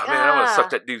I about, was like, man, I want to "Ah." suck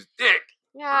that dude's dick.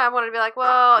 yeah, I wanted to be like,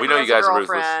 well, We he know has you guys a are ruthless.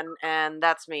 girlfriend, and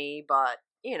that's me, but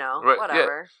Right, yeah.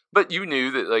 whatever. But you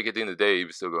knew that, like, at the end of the day, he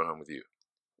was still going home with you.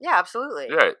 Yeah,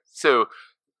 absolutely. Right. So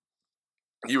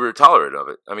you were tolerant of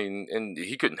it. I mean, and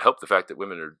he couldn't help the fact that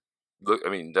women are. Look, I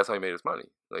mean, that's how he made his money.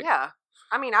 Like, Yeah,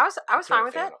 I mean, I was fine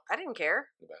with fair it. enough. I didn't care.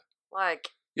 Yeah. Like,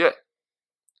 Yeah.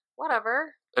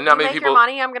 whatever. And not You many make people. your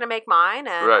money, I'm gonna make mine,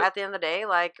 and Right. at the end of the day,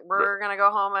 like, we're gonna go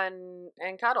home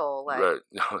and cuddle. Like, Right.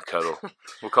 No, cuddle.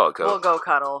 We'll call it cuddle. we'll go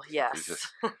cuddle. Yes.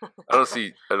 Jesus. I don't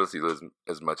see Liz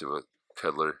as much of a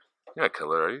cuddler. You're not a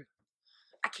cuddler, are you?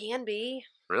 I can be.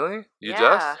 Really? You Yeah.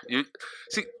 just? You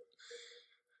see?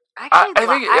 I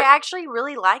think- actually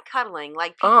really like cuddling.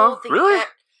 Like, people Oh, think really? that.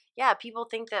 Yeah, people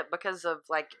think that because of,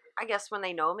 like, I guess when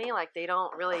they know me, like, they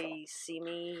don't really see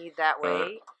me that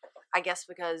way. I guess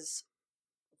because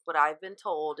what I've been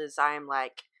told is I'm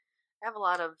like, I have a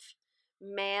lot of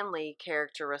manly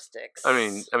characteristics. I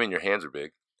mean, your hands are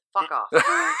big. Fuck off.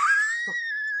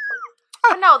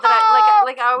 But no, that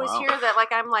I always Wow. hear that,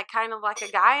 like, I'm like kind of like a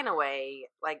guy in a way.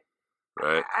 Like,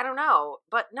 Right. I don't know,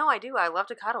 but no, I do. I love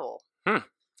to cuddle. Fair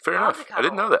I love enough. to I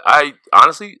didn't know cuddle. that. I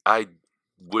honestly, I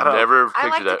would I don't- never I picture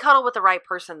like that. to cuddle with the right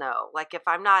person, though. Like, if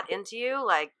I'm not into you,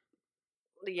 like,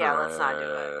 yeah, let's not do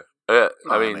it. Yeah,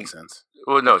 No, I that mean, makes sense.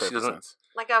 well, no, Makes she perfect doesn't. sense.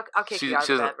 Like, I'll kick She- you out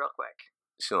she of doesn't- bed real quick.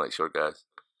 She doesn't like short guys.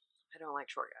 I don't like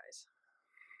short guys,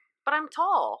 but I'm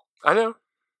tall. I know.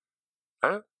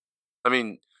 I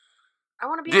mean, I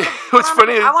want to be. Yeah, Able to what's put on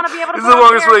funny a, I is want to be able to this put is the on a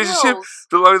longest pair of relationship. heels.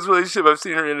 The longest relationship I've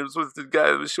seen her in was with the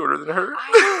guy that was shorter than her. I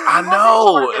He wasn't know,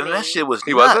 shorter than and that me. shit was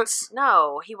He wasn't? nuts.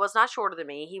 No, he was not shorter than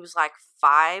me. He was like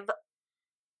 5'11".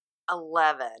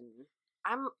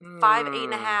 I'm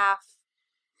 5'8.5",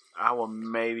 I will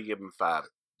maybe give him 5.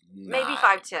 maybe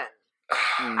 5'10".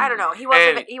 I don't know. He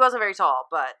wasn't very tall,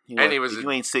 but And he was If a-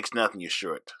 you ain't 6'0", you're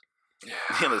short.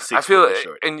 You're the I 6 feel foot it,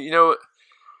 short. and you know,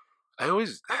 I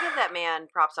always I'll give that man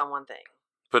props on one thing.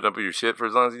 putting up with your shit for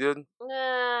as long as he did.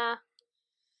 Nah,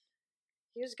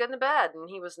 he was good in the bed, and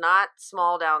he was not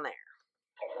small down there.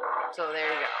 So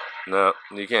there you go. No,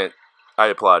 you can't. I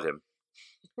applaud him.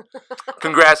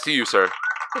 Congrats to you, sir.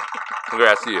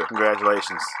 Congrats to you.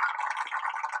 Congratulations.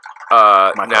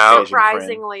 Now, Caucasian friend.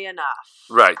 Surprisingly enough.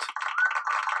 right.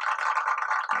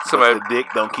 But Somebody, the dick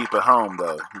don't keep it home,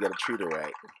 though. You gotta treat her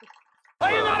right.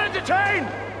 Are you not entertained?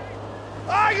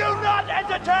 Are you not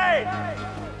entertained?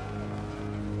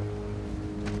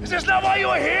 Is this not why you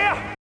are here?